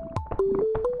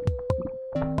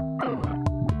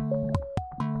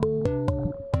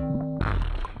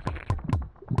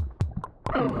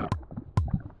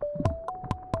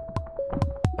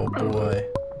 Oh boy.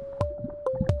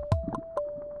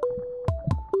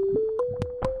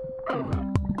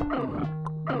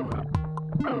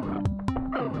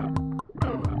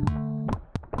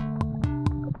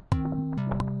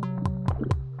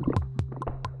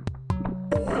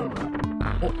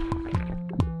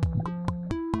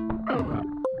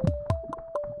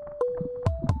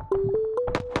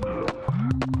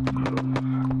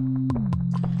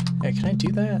 Hey, can I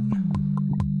do that?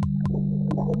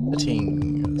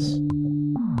 Settings.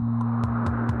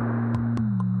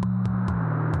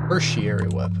 Tertiary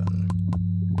weapon.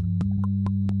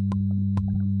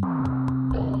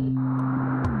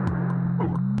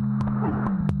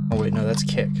 Oh wait, no, that's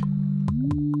kick.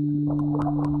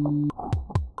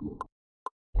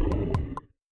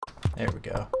 There we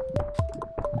go.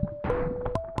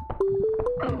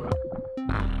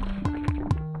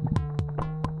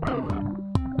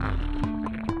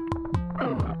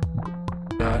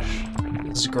 Gosh,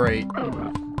 this is great.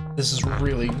 This is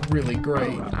really, really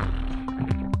great.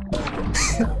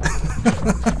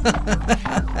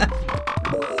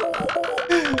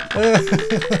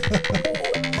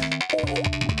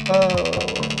 Oh,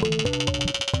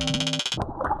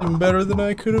 better than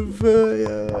I could have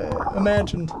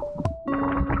imagined.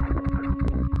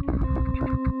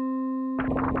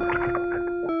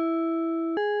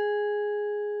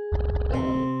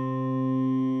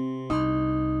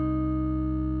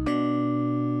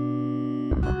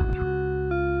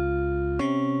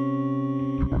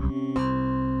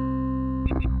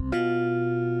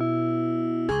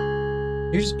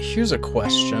 Here's a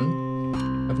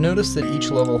question. I've noticed that each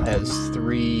level has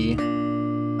 3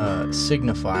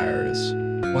 signifiers.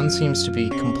 One seems to be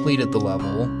completed the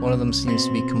level, one of them seems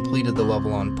to be completed the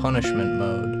level on punishment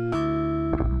mode.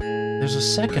 There's a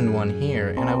second one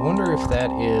here, and I wonder if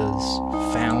that is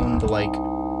found, like,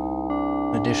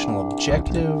 an additional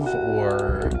objective,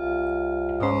 or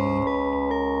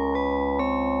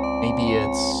maybe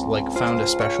it's, like, found a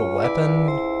special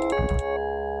weapon?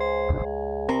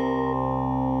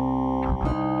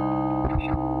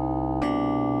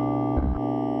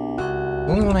 The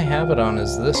only one I have it on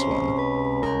is this one.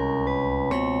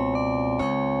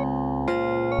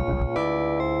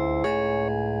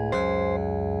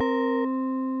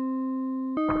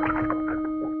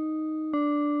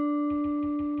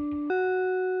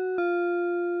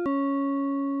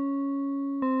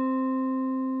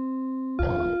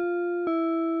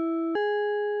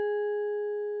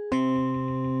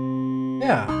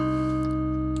 Yeah.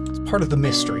 It's part of the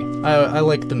mystery. I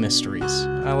like the mysteries.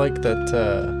 I like that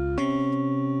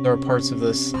there are parts of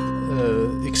this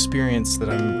experience that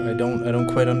I don't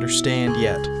quite understand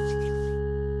yet.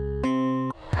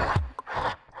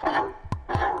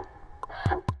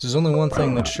 There's only one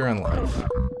thing that's sure in life,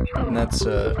 and that's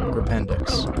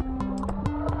appendix.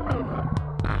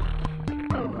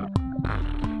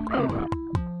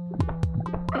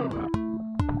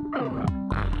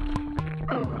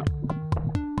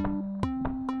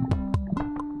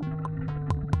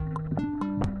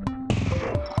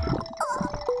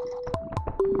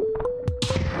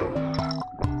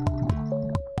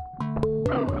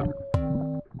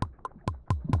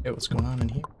 Hey, what's going on in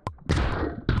here?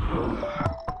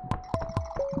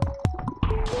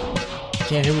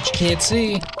 Can't hear what you can't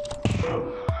see.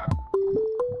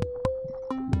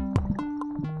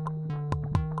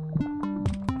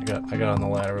 I got on the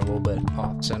ladder a little bit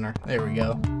off center. There we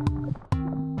go.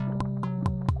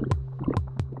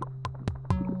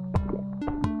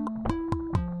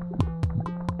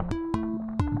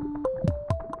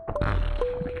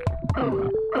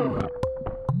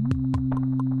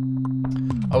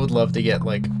 I would love to get,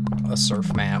 like, a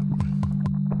surf map.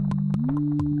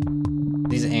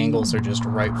 These angles are just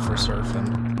ripe for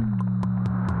surfing.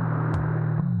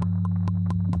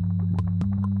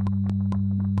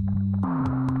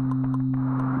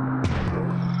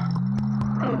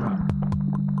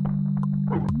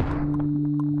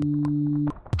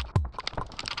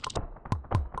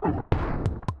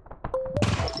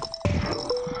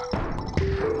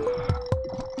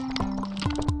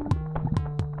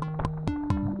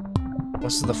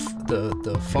 What's the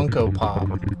Funko Pop?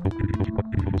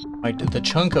 Like the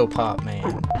Chunko Pop,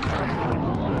 man.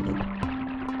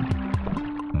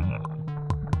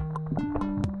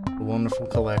 A wonderful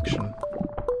collection.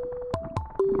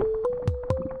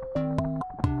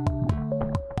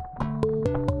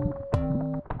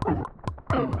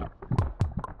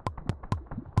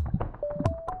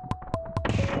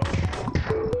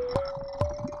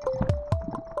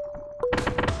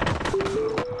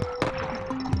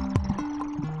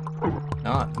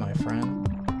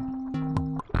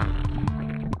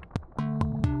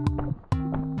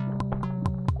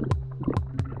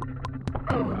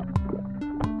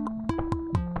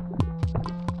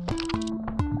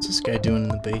 this guy doing in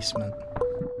the basement?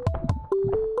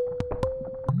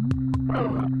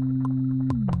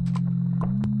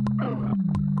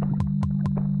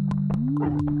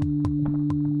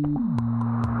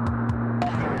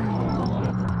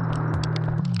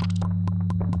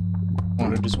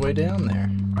 Wandered his way down there.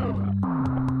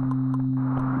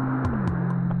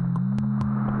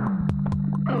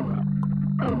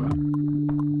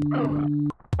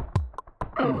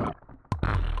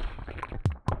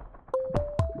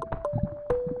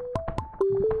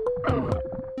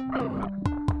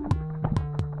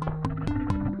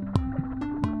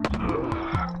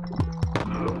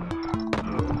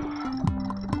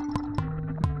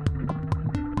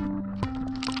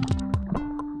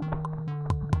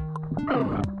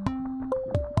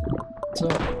 So,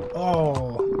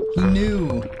 oh, he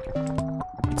knew.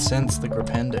 He'd sensed the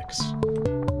Grapendix.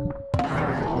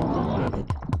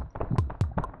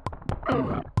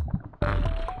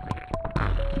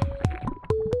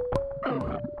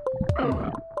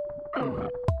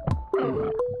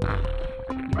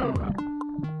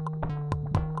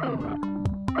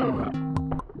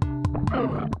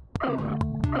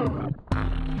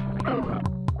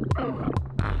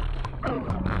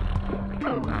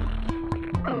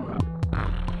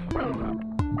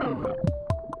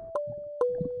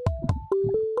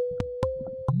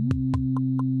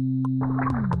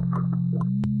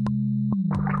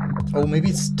 Oh, maybe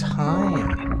it's time.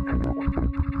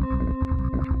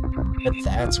 But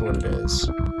that's what it is.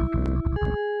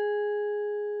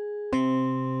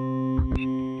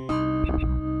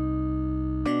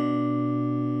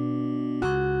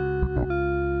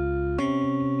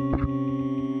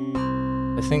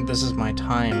 I think this is my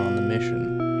time on the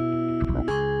mission.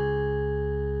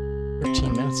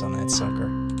 13 minutes on that sucker.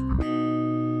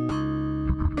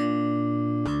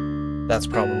 That's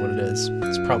probably what it is.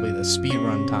 It's probably the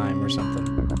speedrun time or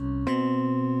something.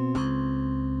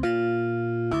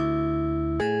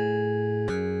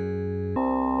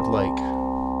 With, like,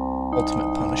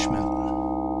 ultimate punishment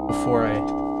before I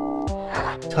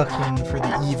tuck in for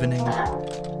the evening.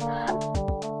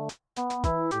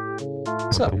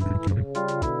 So,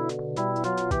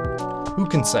 who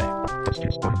can say?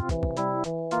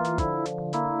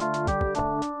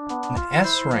 An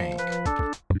S rank.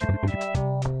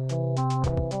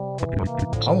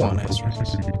 I want S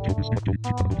ranks.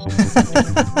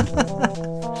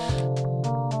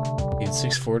 Dude,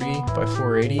 640 by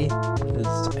 480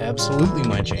 is absolutely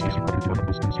my jam.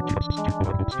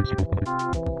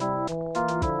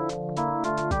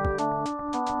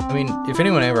 I mean, if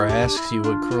anyone ever asks you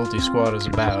what Cruelty Squad is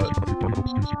about,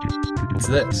 it's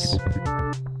this.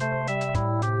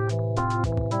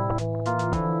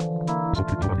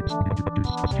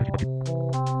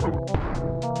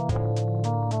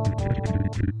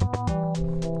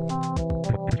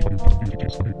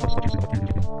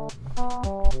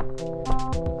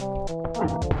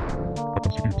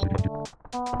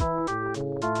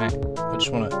 I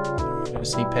just want to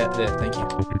sneak past there, thank you.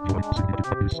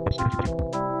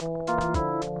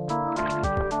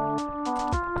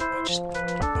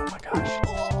 Oh my gosh.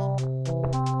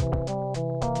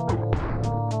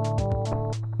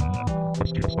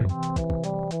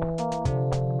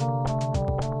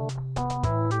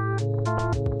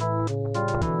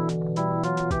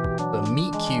 The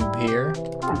meat cube here.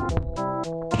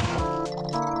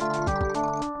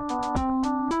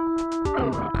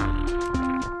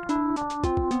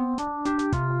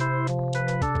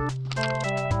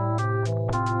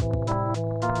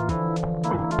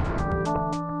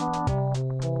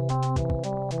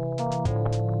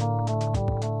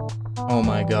 Oh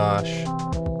my gosh.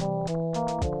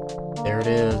 There it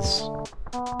is.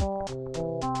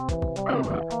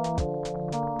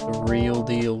 The real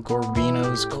deal,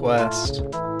 Gorbino's Quest.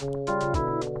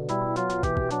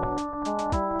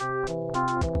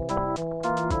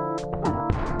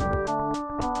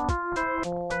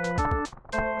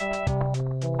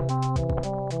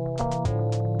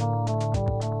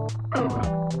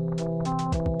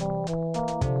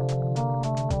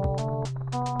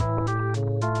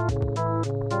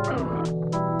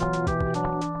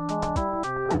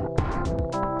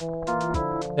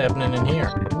 Happening in here.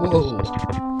 Whoa.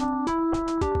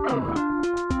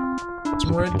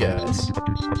 Some red guys.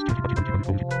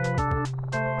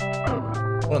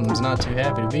 One of them's not too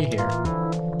happy to be here.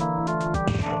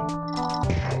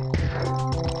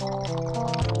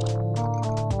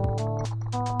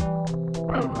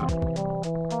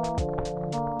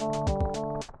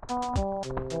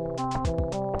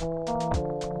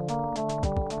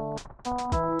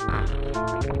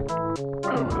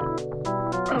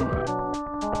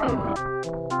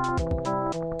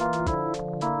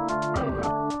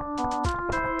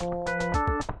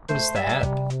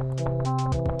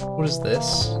 What is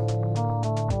this?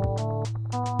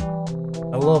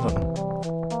 I love him.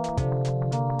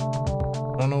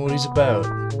 I don't know what he's about.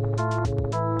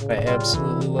 I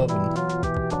absolutely love him.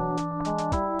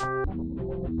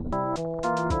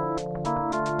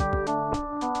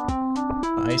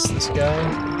 Ice this guy.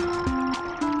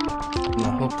 And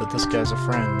I hope that this guy's a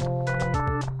friend.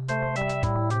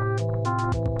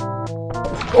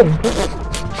 Oh!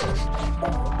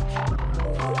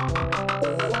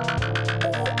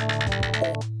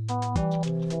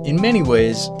 In many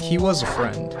ways, he was a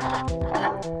friend.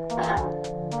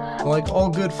 Like all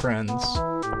good friends,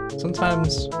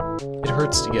 sometimes it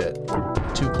hurts to get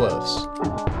too close.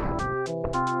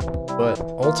 But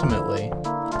ultimately,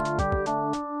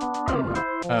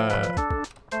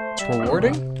 it's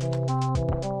rewarding?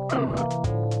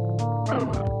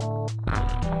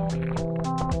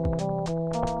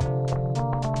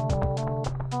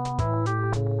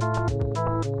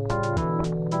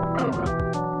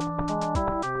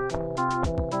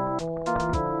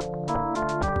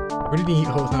 Where did he?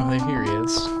 Oh no, here he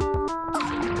is.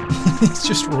 He's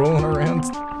just rolling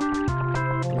around,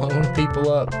 blowing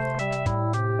people up.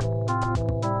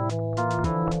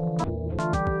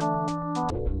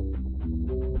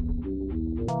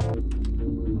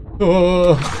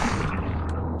 Oh.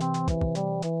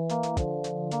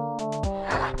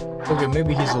 Okay,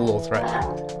 maybe he's a little threatening.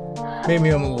 Maybe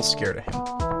I'm a little scared of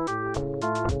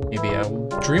him. Maybe I'll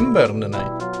dream about him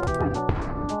tonight.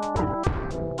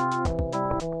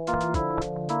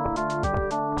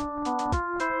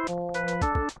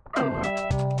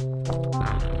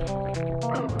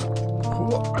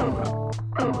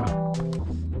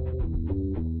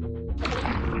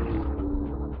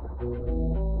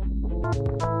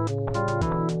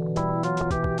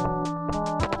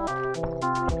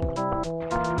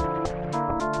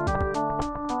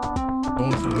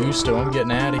 Going for Gusto, I'm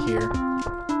getting out of here.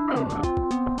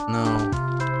 No.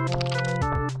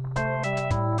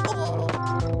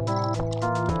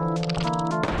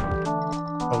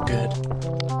 Oh, good.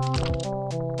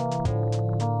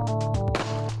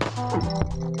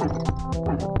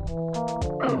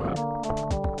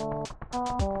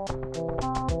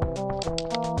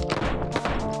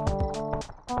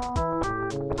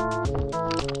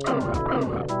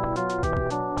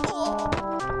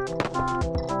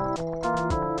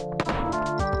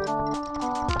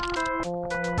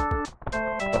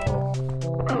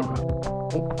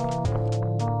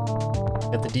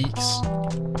 Got the deeks.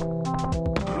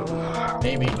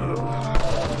 Maybe.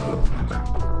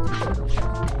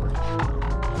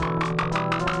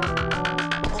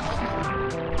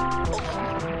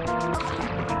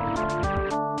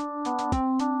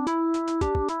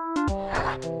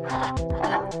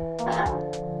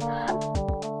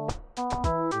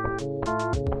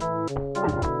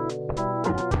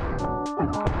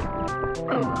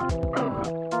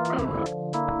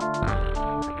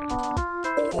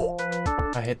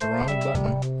 I hit the wrong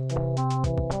button.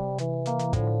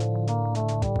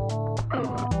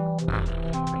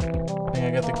 I think I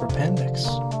got the appendix.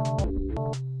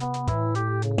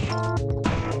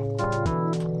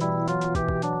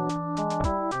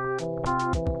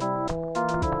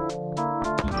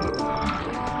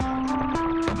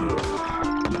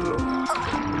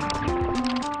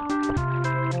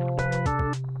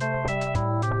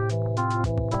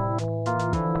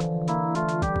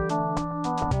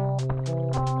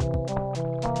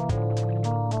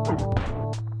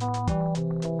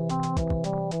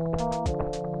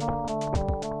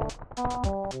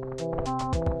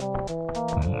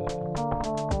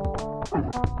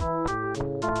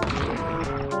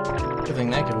 Good thing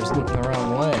that kid was looking the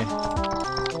wrong way.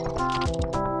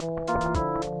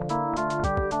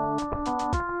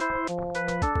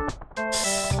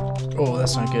 Oh,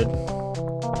 that's not good.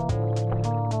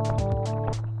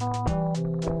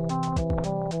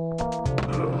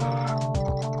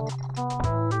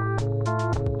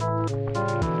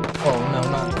 Oh no,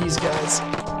 not these guys.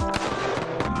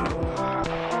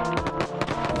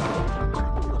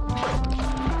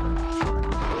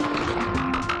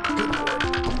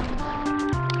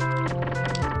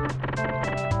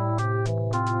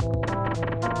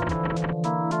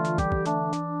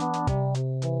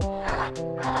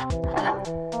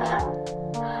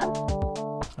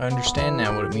 I understand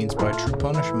now what it means by true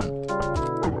punishment.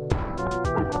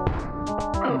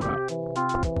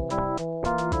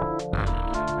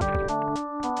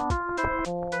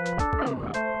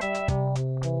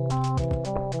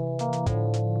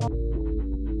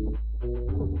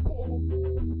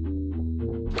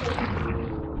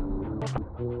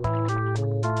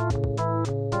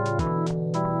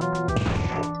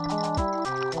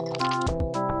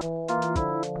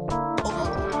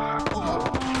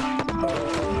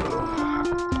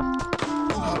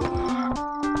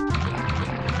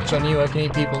 much on you, I can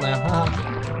eat people now.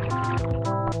 Haha.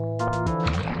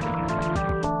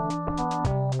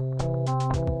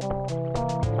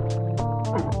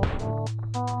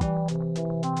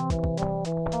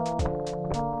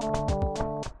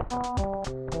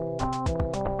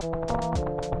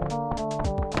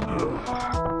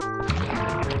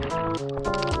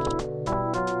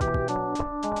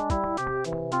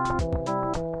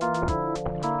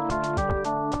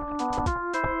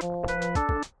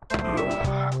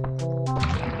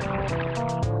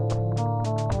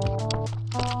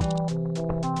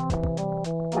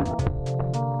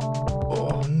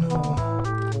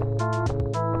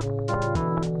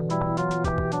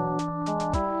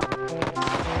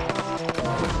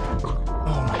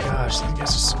 These guys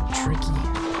are so tricky.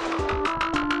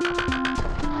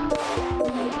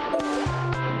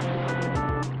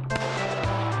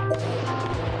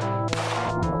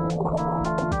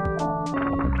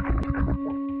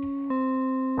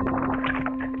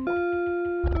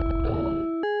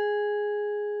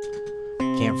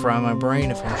 Can't fry my brain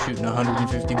if I'm shooting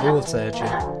 150 bullets at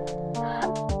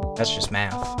you. That's just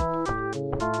math.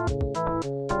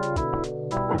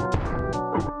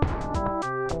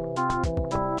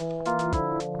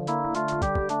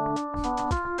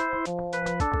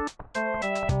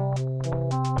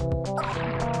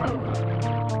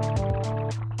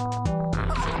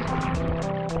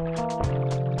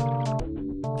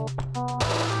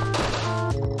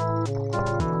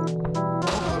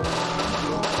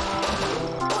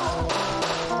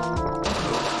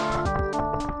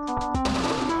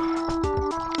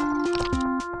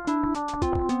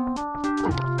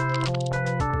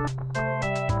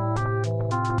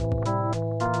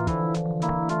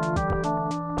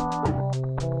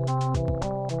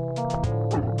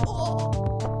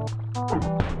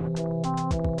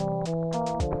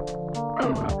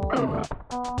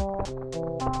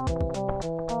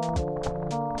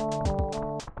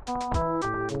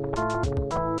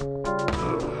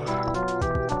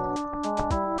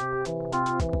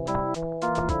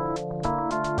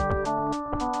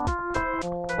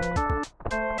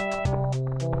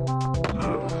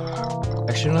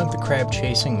 I shouldn't have the crab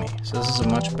chasing me, so this is a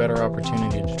much better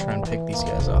opportunity to try and pick these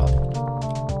guys off.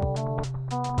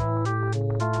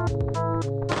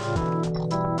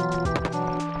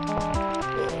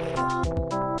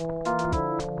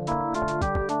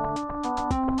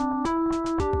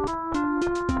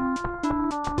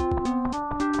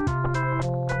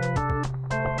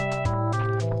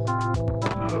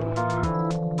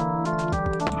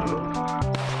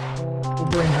 Oh,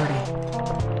 brain hurty.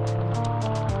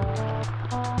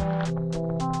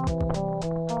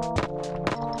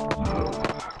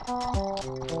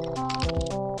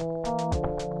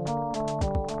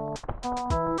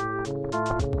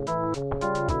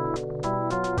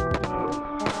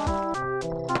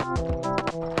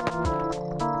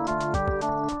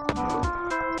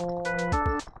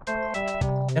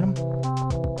 Get him? I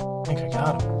think I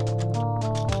got him.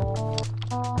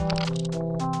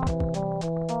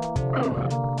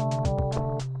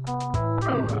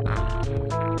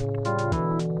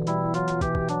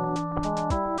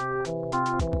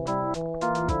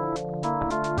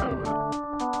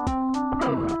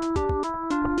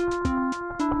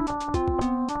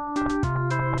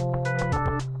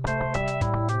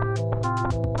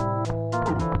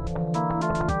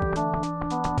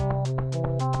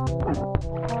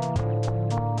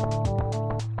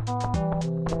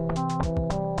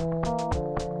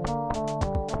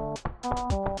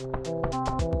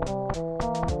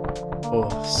 Oh,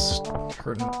 it's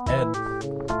hurting my head.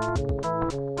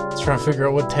 I was trying to figure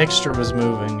out what texture was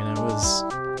moving, and it was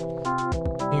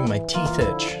making my teeth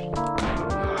itch.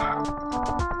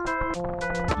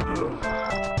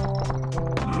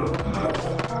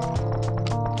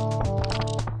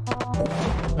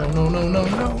 No, no, no, no,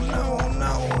 no, no,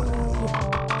 no.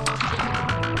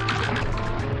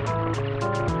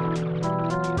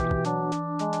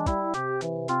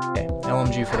 Okay,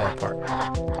 LMG for that part.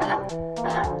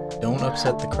 Don't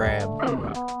upset the crab.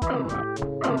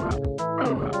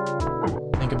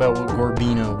 Think about what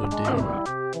Gorbino would do.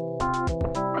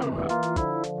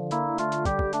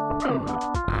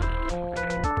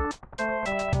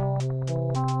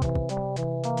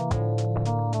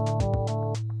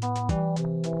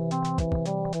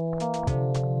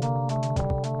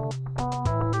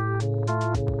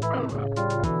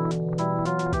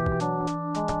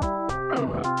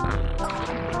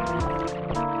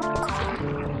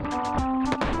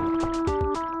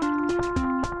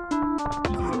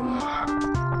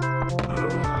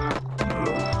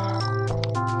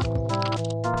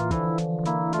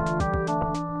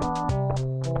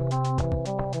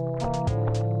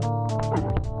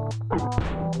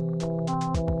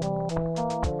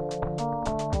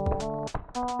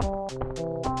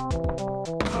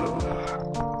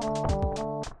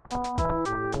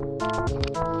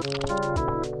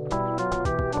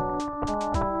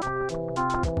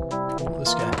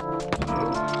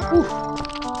 Whew.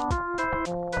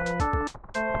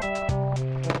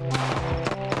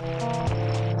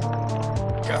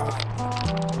 God.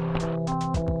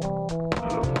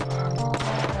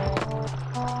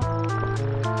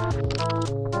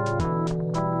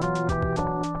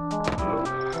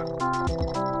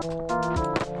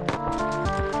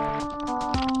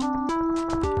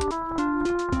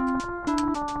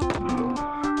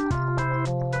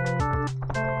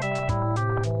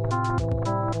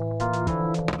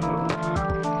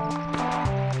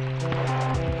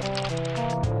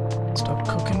 Stop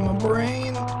cooking my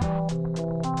brain.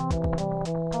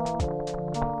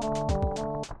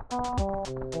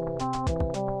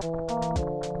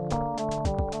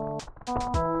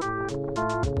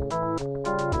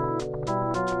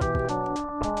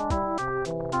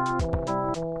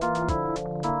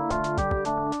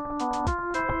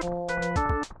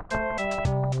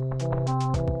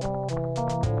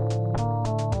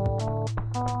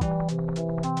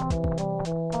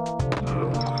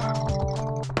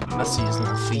 I see his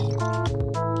little feet.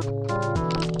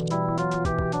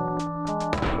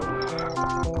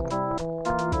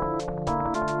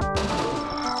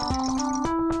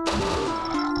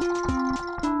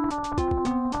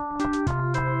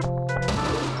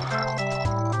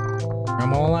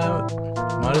 I'm all out.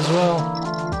 Might as well.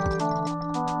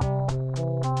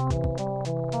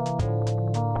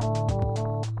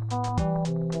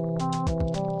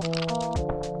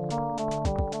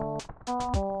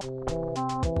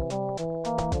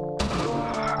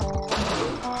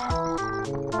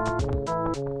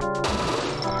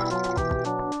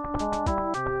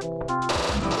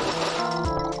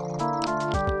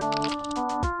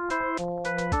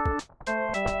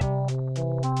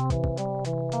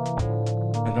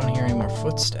 I don't hear any more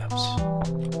footsteps.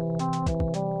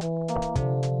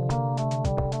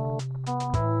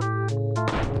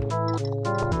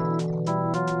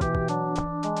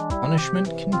 Punishment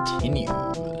continues.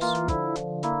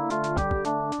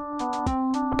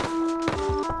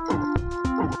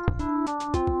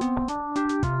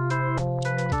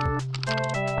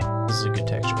 This is a good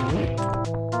texture.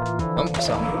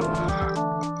 Some.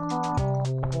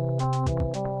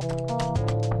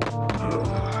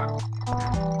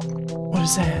 What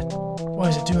is that? Why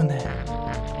is it doing that?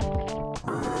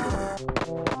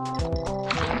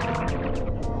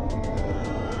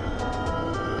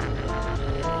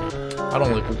 I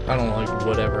don't like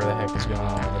whatever the heck is going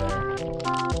on over there.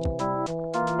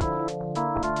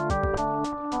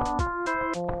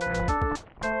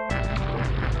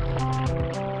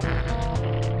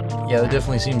 Yeah, that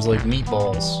definitely seems like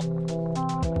meatballs.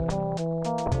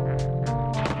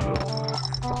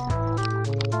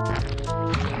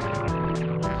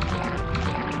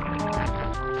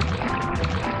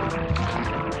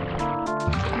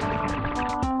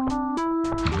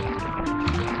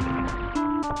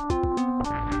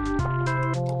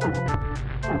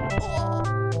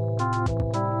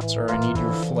 Sir, I need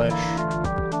your flesh.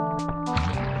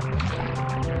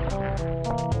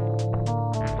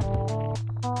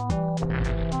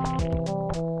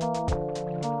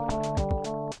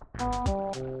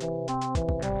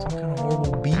 Some kind of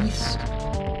horrible beast?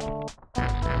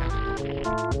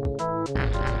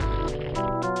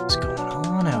 What's going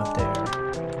on out there?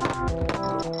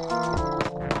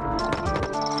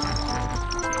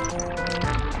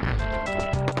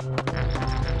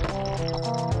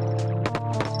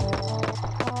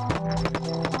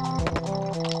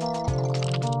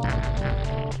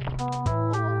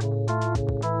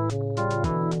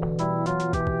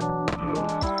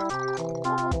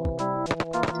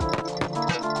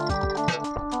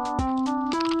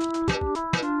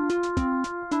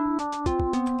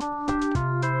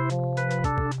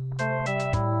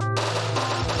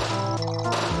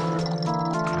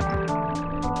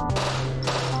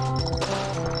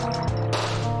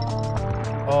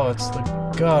 Oh, it's the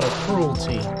god of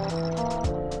cruelty.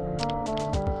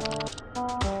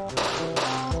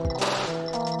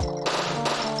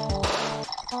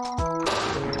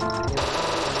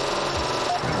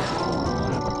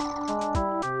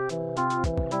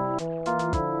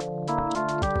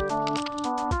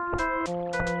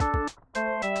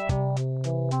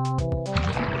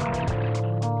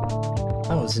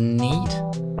 That was neat.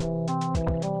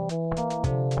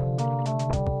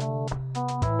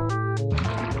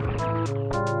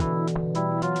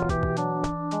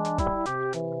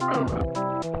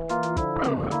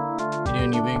 You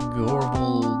doing, you big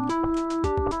horrible...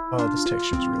 Oh, this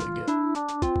texture's really good.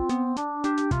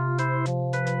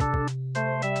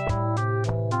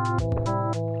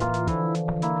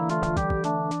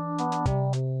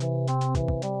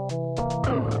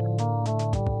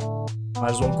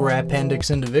 Might as well grab appendix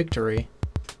into victory.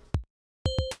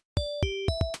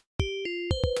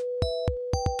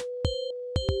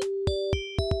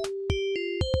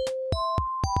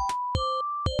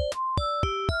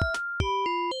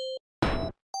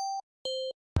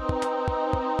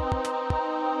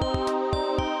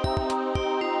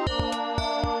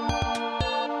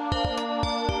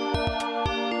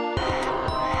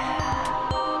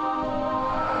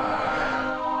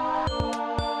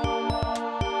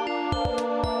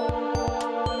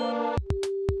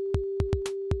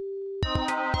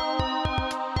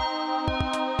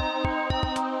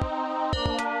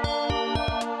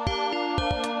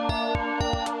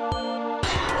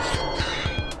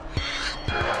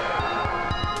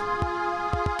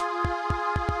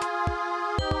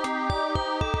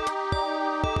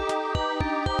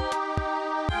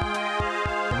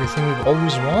 Everything we've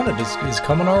always wanted is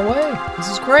coming our way. This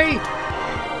is great.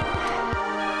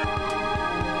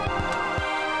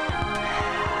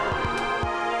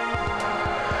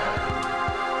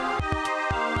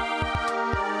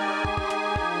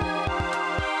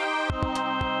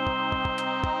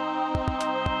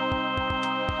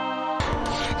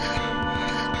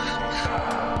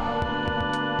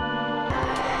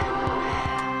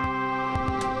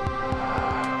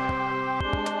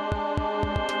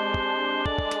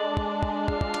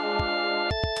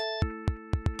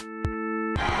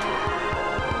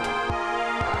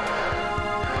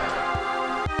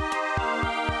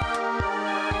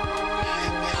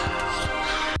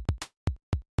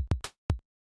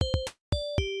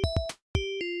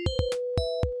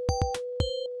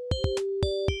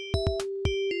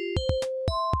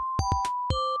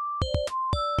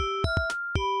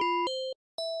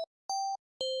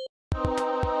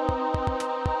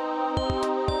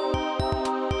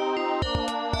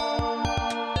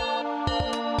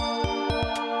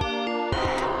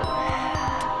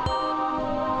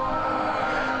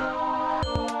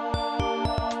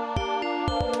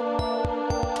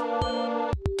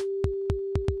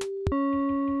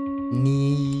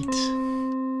 Neat.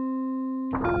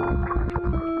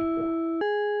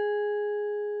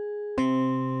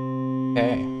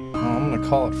 Okay, well, I'm gonna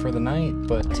call it for the night,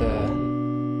 but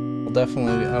we'll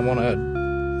definitely, I want to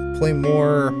play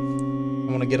more.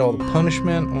 I want to get all the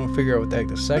punishment. I want to figure out what the heck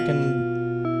the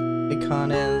second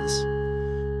icon is.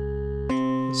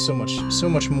 So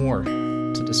much more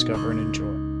to discover and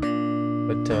enjoy.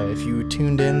 But if you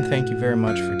tuned in, thank you very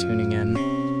much for tuning in.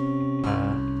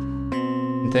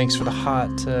 And thanks for the hot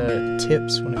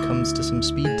tips when it comes to some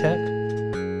speed tech.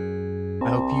 I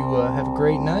hope you have a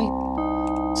great night.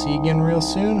 See you again real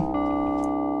soon.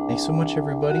 Thanks so much,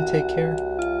 everybody. Take care.